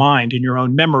your own mind, in your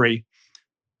own memory,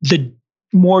 the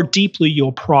more deeply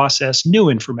you'll process new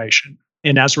information.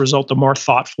 And as a result, the more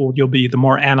thoughtful you'll be, the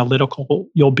more analytical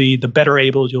you'll be, the better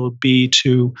able you'll be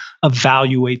to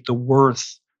evaluate the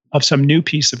worth of some new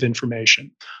piece of information.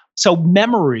 So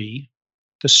memory,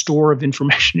 the store of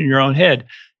information in your own head,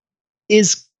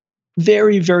 is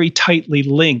very, very tightly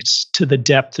linked to the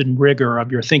depth and rigor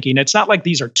of your thinking. It's not like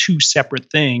these are two separate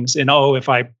things. And if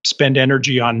I spend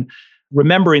energy on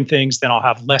remembering things, then I'll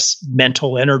have less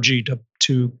mental energy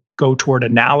to go toward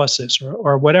analysis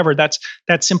or whatever. That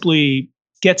simply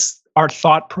gets our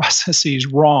thought processes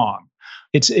wrong.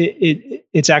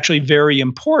 It's actually very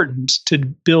important to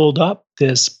build up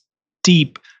this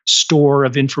deep store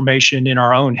of information in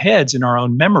our own heads, in our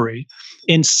own memory,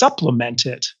 and supplement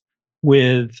it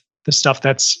with the stuff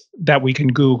that we can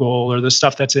Google or the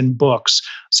stuff that's in books.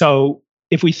 So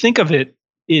if we think of it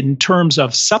in terms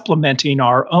of supplementing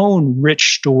our own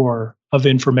rich store of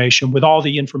information with all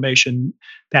the information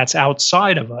that's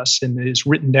outside of us and is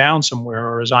written down somewhere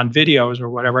or is on videos or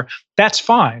whatever, that's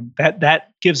fine.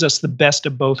 That gives us the best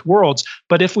of both worlds.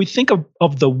 But if we think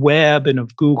of the web and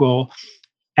of Google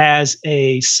as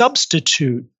a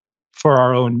substitute for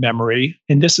our own memory,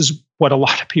 and this is what a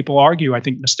lot of people argue, I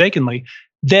think mistakenly,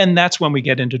 then that's when we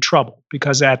get into trouble,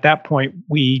 because at that point,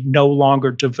 we no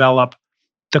longer develop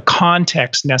the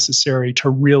context necessary to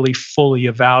really fully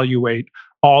evaluate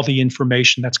all the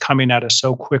information that's coming at us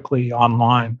so quickly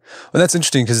online. Well, that's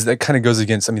interesting because that kind of goes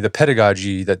against, the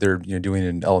pedagogy that they're doing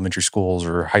in elementary schools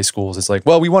or high schools. It's like,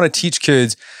 well, we want to teach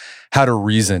kids how to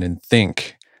reason and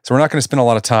think. So we're not going to spend a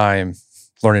lot of time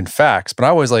learning facts. But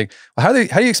I was like, well, how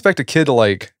do you expect a kid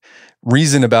to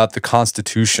reason about the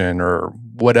Constitution or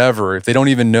whatever if they don't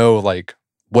even know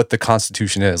what the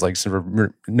Constitution is? You have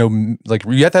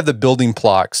to have the building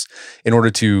blocks in order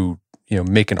to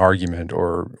make an argument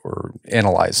or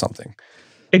analyze something.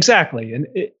 Exactly,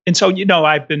 and so we've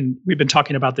been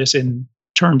talking about this in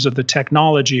terms of the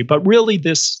technology, but really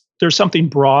there's something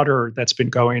broader that's been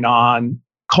going on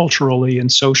culturally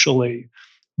and socially,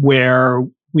 where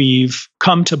we've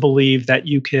come to believe that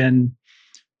you can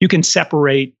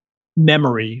separate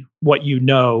memory, what you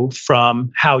know,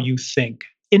 from how you think.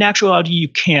 In actuality, you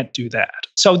can't do that.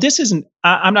 So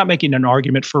I'm not making an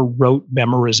argument for rote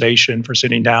memorization, for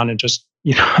sitting down and just,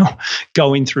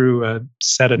 going through a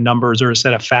set of numbers or a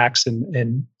set of facts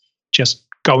and just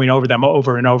going over them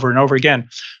over and over and over again.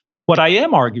 What I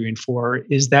am arguing for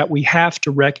is that we have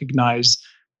to recognize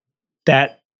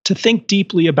that to think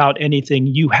deeply about anything,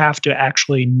 you have to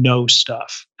actually know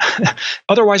stuff.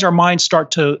 Otherwise, our minds start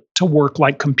to work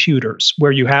like computers,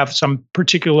 where you have some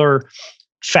particular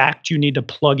fact you need to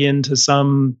plug into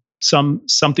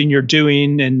something you're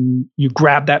doing, and you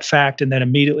grab that fact and then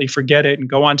immediately forget it and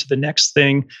go on to the next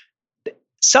thing.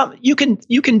 You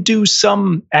can do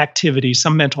some activities,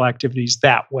 some mental activities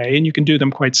that way, and you can do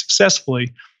them quite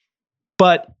successfully.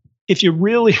 But if you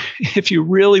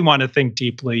really want to think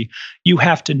deeply, you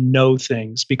have to know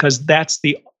things, because that's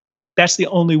the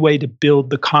only way to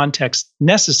build the context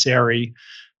necessary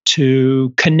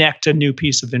to connect a new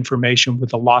piece of information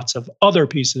with lots of other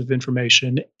pieces of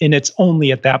information. And it's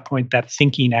only at that point that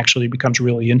thinking actually becomes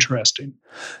really interesting.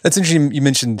 That's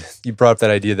interesting. You brought up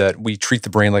that idea that we treat the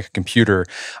brain like a computer.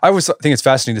 I always think it's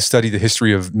fascinating to study the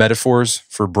history of metaphors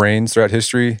for brains throughout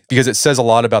history because it says a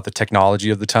lot about the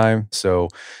technology of the time. So,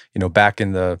 back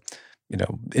in the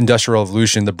Industrial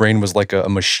Revolution, the brain was like a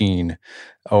machine,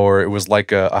 or it was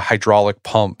like a hydraulic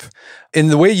pump. In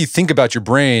the way you think about your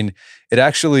brain, it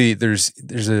actually there's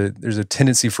a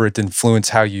tendency for it to influence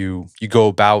how you go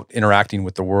about interacting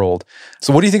with the world.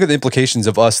 So, what do you think are the implications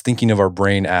of us thinking of our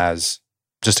brain as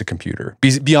just a computer,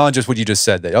 beyond just what you just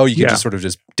said? That you can just sort of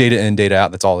just data in, data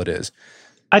out. That's all it is.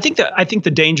 I think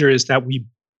the danger is that we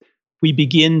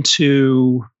begin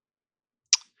to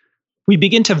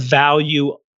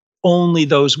value only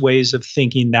those ways of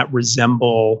thinking that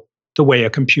resemble the way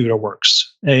a computer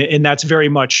works. And that's very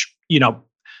much,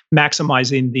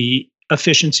 maximizing the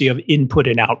efficiency of input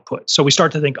and output. So we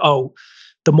start to think,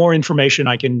 the more information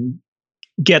I can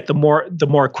get, the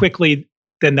more quickly,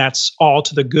 then that's all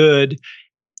to the good.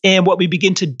 And what we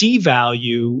begin to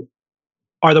devalue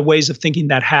are the ways of thinking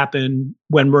that happen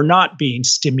when we're not being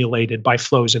stimulated by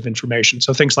flows of information.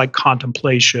 So things like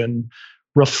contemplation,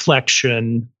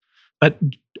 reflection,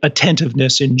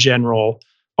 attentiveness in general,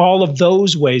 all of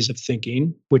those ways of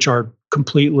thinking, which are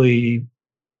completely,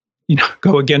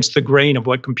 go against the grain of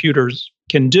what computers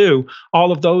can do,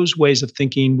 all of those ways of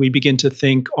thinking we begin to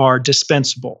think are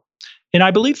dispensable. And I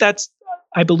believe that's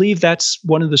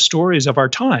one of the stories of our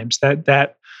times,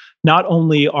 that not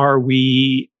only are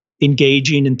we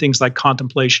engaging in things like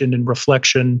contemplation and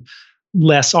reflection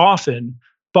less often,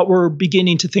 but we're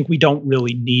beginning to think we don't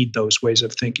really need those ways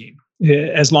of thinking.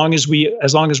 As long as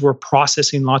we're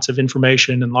processing lots of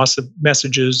information and lots of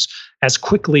messages as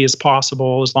quickly as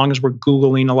possible, as long as we're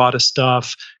Googling a lot of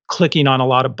stuff, clicking on a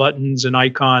lot of buttons and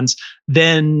icons,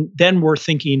 then we're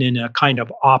thinking in a kind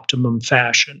of optimum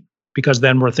fashion, because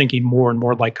then we're thinking more and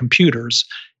more like computers.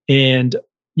 And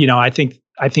I think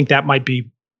that might be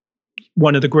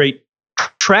one of the great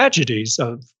tragedies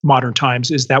of modern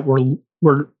times, is that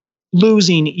we're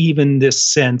losing even this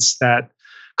sense that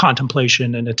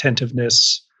contemplation and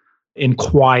attentiveness in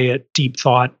quiet, deep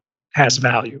thought has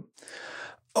value.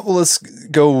 Well, let's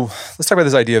talk about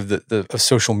this idea of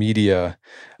social media.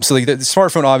 So the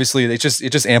smartphone, obviously, it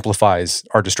just amplifies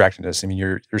our distractedness. I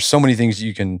mean, there's so many things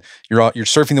you're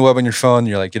surfing the web on your phone,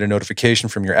 you're like, get a notification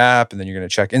from your app, and then you're going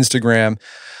to check Instagram.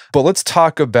 But let's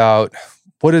talk about,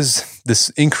 what is this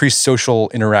increased social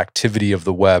interactivity of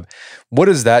the web? What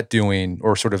is that doing,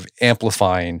 or sort of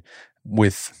amplifying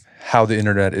with how the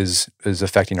internet is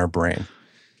affecting our brain?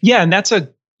 Yeah, and that's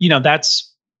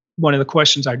one of the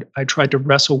questions I tried to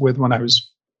wrestle with when I was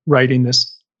writing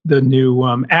the new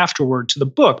afterword to the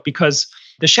book, because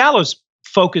The Shallows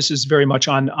focuses very much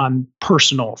on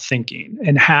personal thinking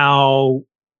and how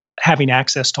having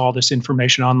access to all this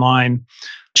information online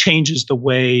changes the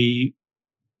way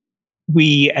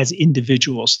we as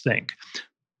individuals think.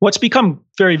 What's become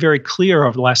very, very clear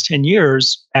over the last 10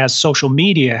 years, as social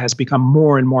media has become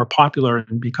more and more popular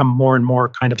and become more and more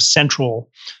kind of central,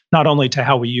 not only to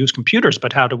how we use computers,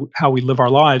 but how we live our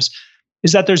lives,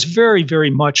 is that there's very,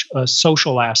 very much a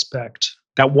social aspect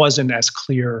that wasn't as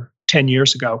clear 10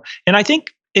 years ago. And I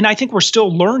think we're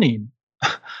still learning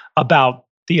about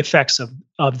the effects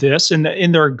of this, and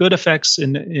there are good effects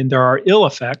and there are ill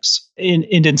effects. And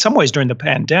in some ways, during the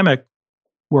pandemic,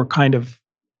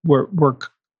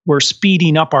 we're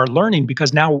speeding up our learning,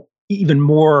 because now even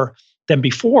more than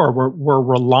before, we're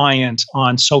reliant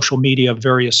on social media of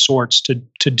various sorts to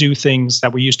do things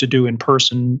that we used to do in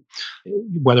person,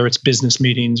 whether it's business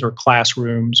meetings or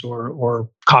classrooms or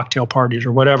cocktail parties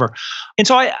or whatever. And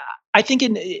so I think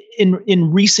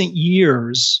in recent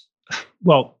years,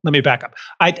 well, let me back up.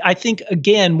 I think,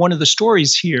 again, one of the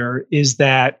stories here is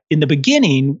that in the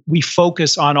beginning, we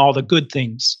focus on all the good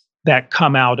things that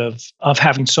come out of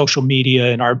having social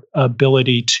media and our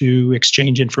ability to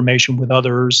exchange information with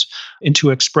others and to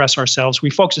express ourselves.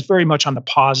 We focus very much on the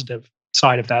positive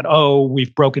side of that.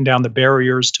 We've broken down the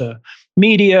barriers to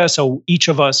media, so each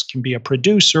of us can be a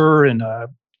producer and a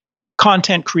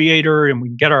content creator, and we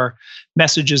can get our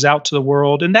messages out to the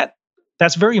world. And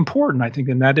that's very important, I think,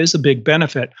 and that is a big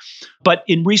benefit. But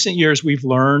in recent years, we've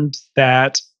learned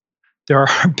that there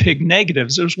are big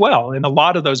negatives as well. And a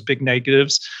lot of those big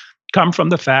negatives come from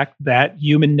the fact that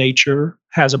human nature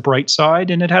has a bright side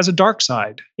and it has a dark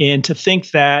side. And to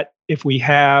think that if we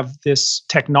have this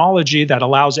technology that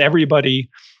allows everybody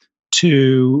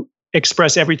to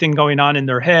express everything going on in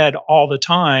their head all the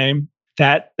time,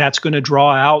 that's going to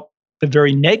draw out the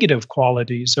very negative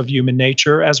qualities of human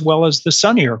nature as well as the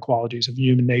sunnier qualities of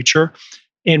human nature.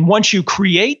 And once you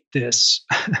create this,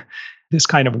 this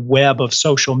kind of web of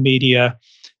social media,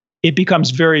 it becomes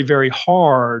very, very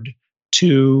hard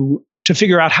to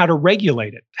figure out how to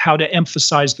regulate it, how to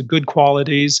emphasize the good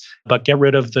qualities, but get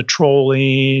rid of the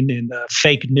trolling and the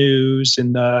fake news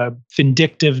and the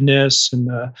vindictiveness and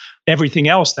the everything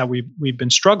else that we've been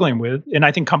struggling with. And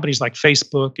I think companies like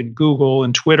Facebook and Google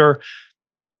and Twitter,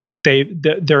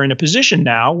 they're in a position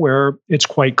now where it's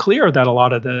quite clear that a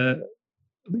lot of the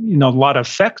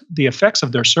effects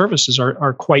of their services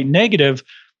are quite negative.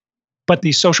 But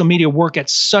these social media work at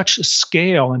such a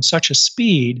scale and such a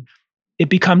speed, it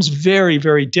becomes very,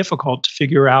 very difficult to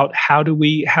figure out how do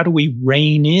we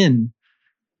rein in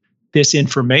this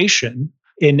information.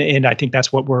 And I think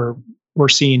that's what we're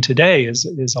seeing today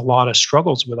is a lot of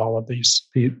struggles with all of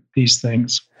these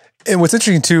things. And what's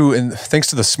interesting too, and thanks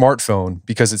to the smartphone,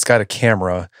 because it's got a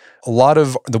camera, a lot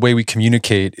of the way we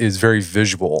communicate is very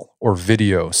visual or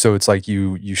video. So it's like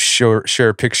you share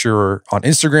a picture on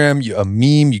Instagram, a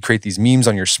meme, you create these memes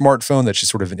on your smartphone that's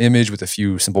just sort of an image with a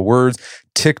few simple words.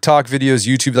 TikTok videos,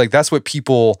 YouTube, like that's what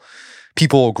people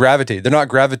gravitate. They're not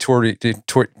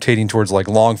gravitating towards like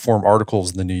long form articles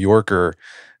in the New Yorker.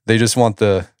 They just want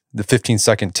the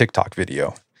 15-second TikTok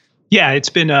video. Yeah, it's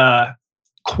been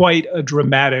quite a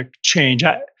dramatic change,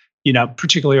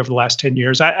 particularly over the last 10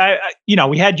 years.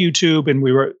 We had YouTube and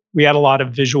we had a lot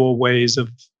of visual ways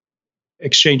of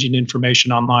exchanging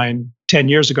information online 10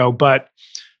 years ago, but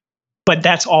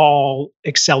that's all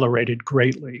accelerated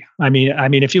greatly. I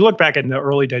mean, if you look back in the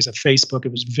early days of Facebook,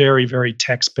 it was very, very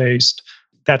text-based.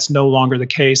 That's no longer the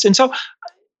case. And so,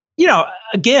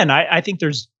 again, I think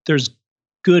there's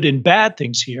good and bad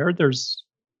things here.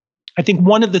 I think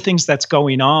one of the things that's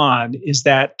going on is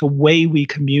that the way we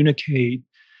communicate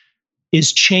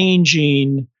is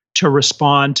changing to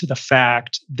respond to the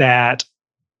fact that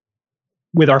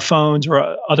with our phones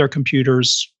or other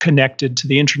computers connected to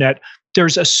the internet,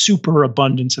 there's a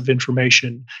superabundance of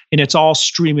information and it's all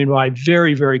streaming by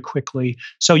very, very quickly.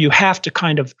 So you have to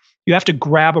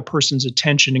grab a person's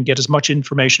attention and get as much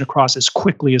information across as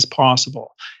quickly as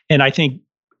possible. And I think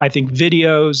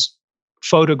videos,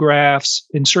 photographs,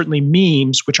 and certainly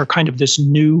memes, which are kind of this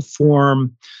new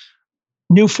form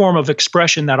of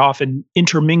expression that often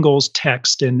intermingles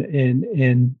text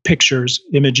and pictures,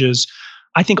 images.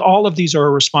 I think all of these are a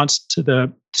response to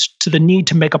the need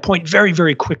to make a point very,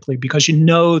 very quickly, because you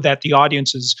know that the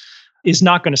audience is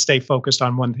not going to stay focused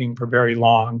on one thing for very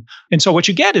long. And so what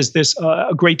you get is this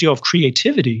a great deal of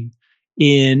creativity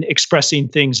in expressing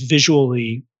things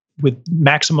visually with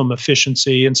maximum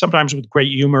efficiency and sometimes with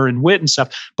great humor and wit and stuff.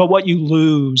 But what you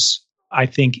lose, I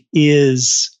think,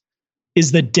 is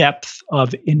the depth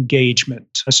of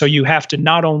engagement. So you have to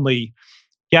not only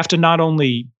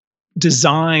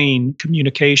design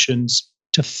communications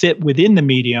to fit within the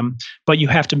medium, but you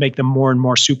have to make them more and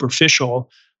more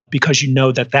superficial, because you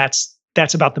know that's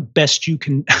about the best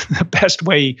the best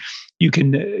way you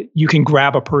can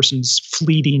grab a person's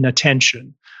fleeting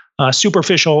attention.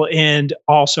 Superficial, and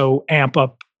also amp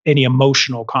up any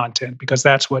emotional content, because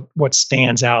that's what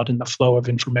stands out in the flow of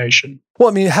information. Well,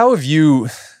 I mean, how have you?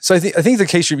 So I think the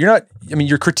case you're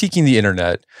critiquing the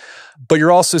internet, but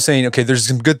you're also saying, okay, there's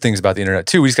some good things about the internet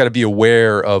too. We just got to be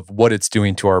aware of what it's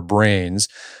doing to our brains,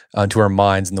 to our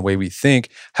minds, and the way we think.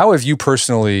 How have you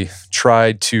personally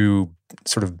tried to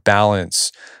sort of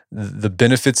balance the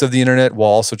benefits of the internet while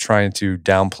also trying to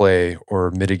downplay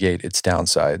or mitigate its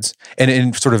downsides,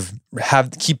 and sort of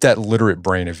keep that literate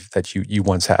brain that you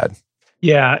once had?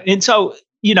 Yeah. And so,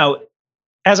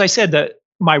 as I said, that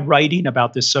my writing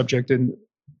about this subject and,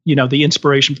 the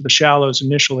inspiration for The Shallows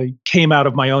initially came out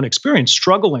of my own experience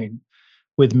struggling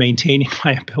with maintaining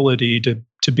my ability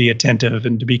to be attentive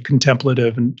and to be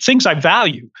contemplative and things I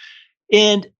value.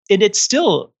 And it's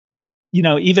still,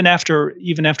 even after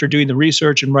doing the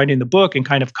research and writing the book and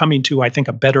kind of coming to, I think,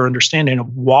 a better understanding of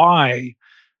why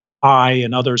I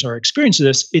and others are experiencing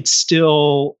this, it's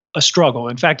still a struggle.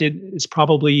 In fact, it's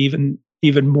probably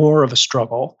even more of a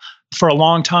struggle. For a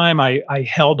long time, I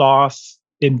held off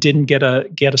and didn't get a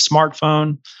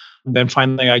smartphone. And then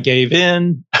finally I gave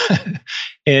in.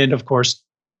 And of course,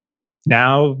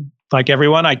 now, like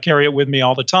everyone, I carry it with me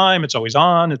all the time. It's always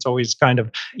on. It's always kind of,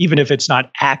 even if it's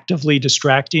not actively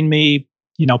distracting me,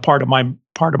 part of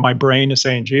my brain is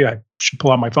saying, gee, I should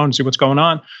pull out my phone and see what's going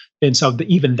on. And so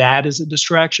even that is a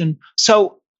distraction.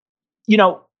 So,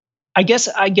 I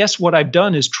guess what I've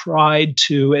done is tried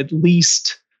to at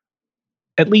least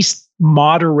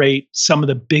moderate some of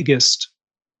the biggest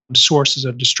sources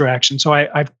of distraction. So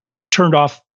I've turned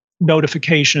off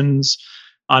notifications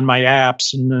on my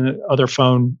apps and other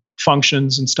phone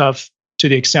functions and stuff to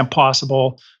the extent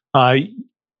possible.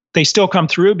 They still come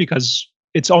through because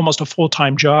it's almost a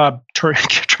full-time job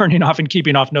turning off and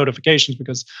keeping off notifications,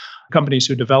 because companies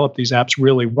who develop these apps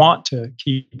really want to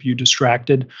keep you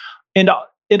distracted. And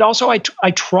it also,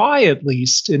 I try at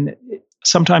least, and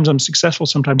sometimes I'm successful,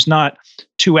 sometimes not,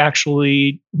 to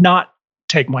actually not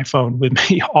take my phone with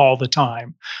me all the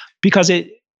time, because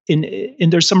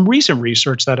there's some recent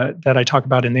research that I talk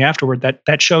about in the afterword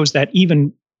that shows that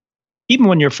even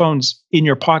when your phone's in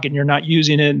your pocket and you're not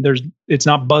using it, and it's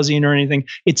not buzzing or anything,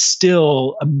 it's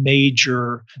still a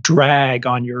major drag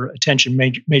on your attention,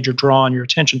 major draw on your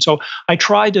attention. So I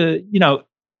try to,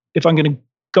 if I'm going to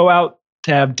go out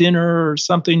to have dinner or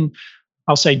something,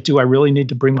 I'll say, do I really need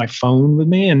to bring my phone with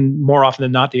me? And more often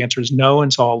than not, the answer is no.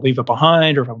 And so I'll leave it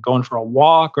behind, or if I'm going for a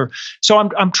walk, so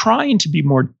I'm trying to be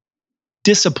more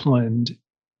disciplined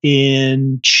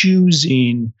in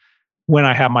choosing when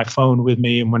I have my phone with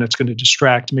me and when it's going to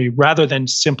distract me, rather than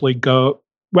simply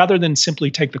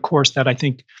take the course that I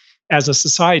think as a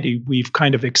society we've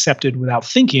kind of accepted without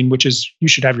thinking, which is you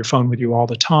should have your phone with you all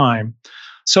the time.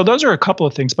 So those are a couple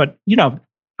of things, but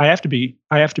I have to be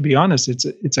honest,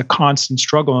 it's a constant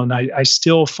struggle, and I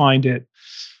still find it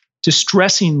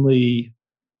distressingly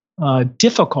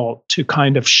difficult to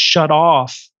kind of shut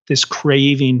off this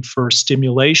craving for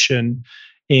stimulation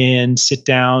and sit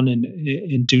down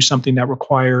and do something that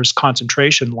requires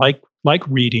concentration, like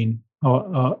reading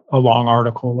a long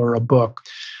article or a book.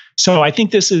 So I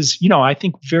think this is, I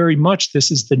think very much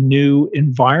this is the new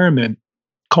environment,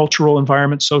 cultural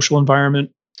environment, social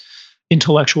environment,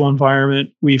 intellectual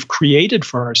environment we've created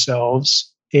for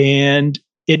ourselves, and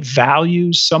it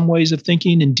values some ways of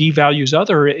thinking and devalues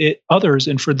others.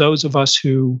 And for those of us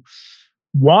who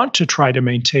want to try to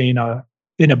maintain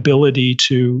an ability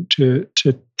to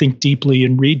think deeply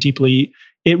and read deeply,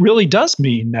 it really does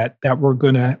mean that we're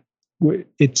going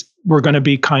to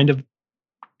be kind of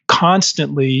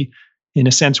constantly, in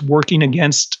a sense,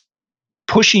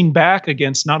 pushing back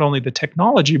against not only the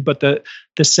technology, but the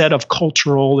set of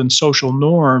cultural and social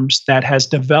norms that has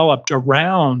developed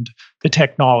around the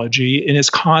technology, and is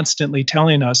constantly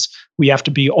telling us we have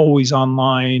to be always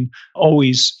online,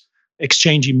 always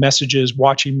exchanging messages,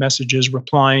 watching messages,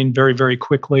 replying very, very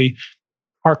quickly.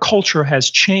 Our culture has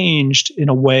changed in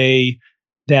a way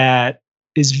that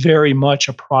is very much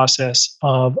a process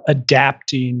of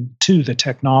adapting to the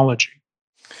technology.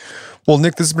 Well,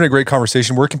 Nick, this has been a great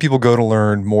conversation. Where can people go to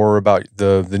learn more about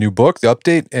the new book, the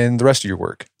update, and the rest of your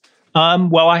work?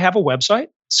 Well, I have a website,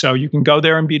 so you can go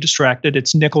there and be distracted.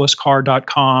 It's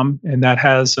nicholascarr.com, and that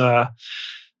has a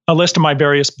list of my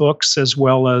various books, as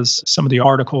well as some of the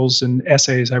articles and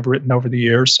essays I've written over the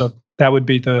years. So that would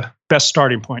be the best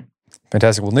starting point.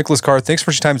 Fantastic. Well, Nicholas Carr, thanks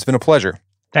for your time. It's been a pleasure.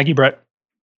 Thank you, Brett.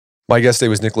 My guest today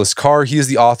was Nicholas Carr. He is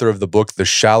the author of the book, The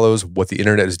Shallows, What the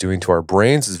Internet is Doing to Our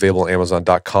Brains. It's available on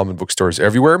Amazon.com and bookstores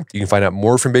everywhere. You can find out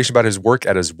more information about his work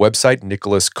at his website,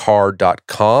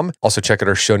 nicholascarr.com. Also check out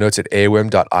our show notes at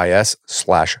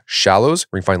aom.is/shallows,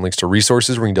 where you can find links to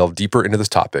resources where you can delve deeper into this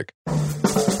topic.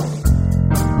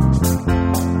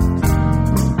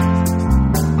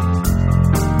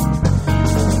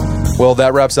 Well,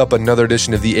 that wraps up another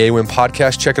edition of the AOM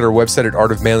podcast. Check out our website at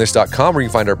artofmanliness.com, where you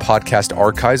can find our podcast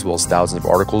archives, as well as thousands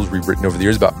of articles we've written over the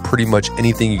years about pretty much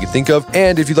anything you can think of.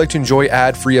 And if you'd like to enjoy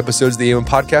ad-free episodes of the AOM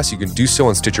podcast, you can do so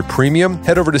on Stitcher Premium.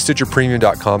 Head over to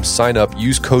stitcherpremium.com, sign up,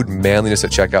 use code manliness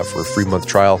at checkout for a free month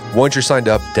trial. Once you're signed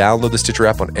up, download the Stitcher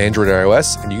app on Android or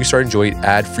iOS, and you can start enjoying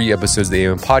ad-free episodes of the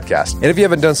AOM podcast. And if you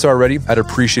haven't done so already, I'd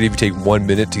appreciate it if you take 1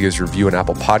 minute to give us a review on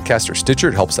Apple Podcasts or Stitcher.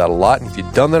 It helps out a lot. And if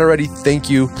you've done that already, thank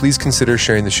you. Please consider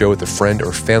sharing the show with a friend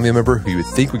or family member who you would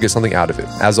think would get something out of it.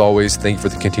 As always, thank you for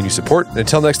the continued support. And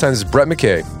until next time, this is Brett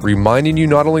McKay, reminding you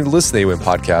not only to listen to the AOM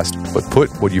podcast, but put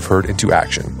what you've heard into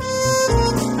action.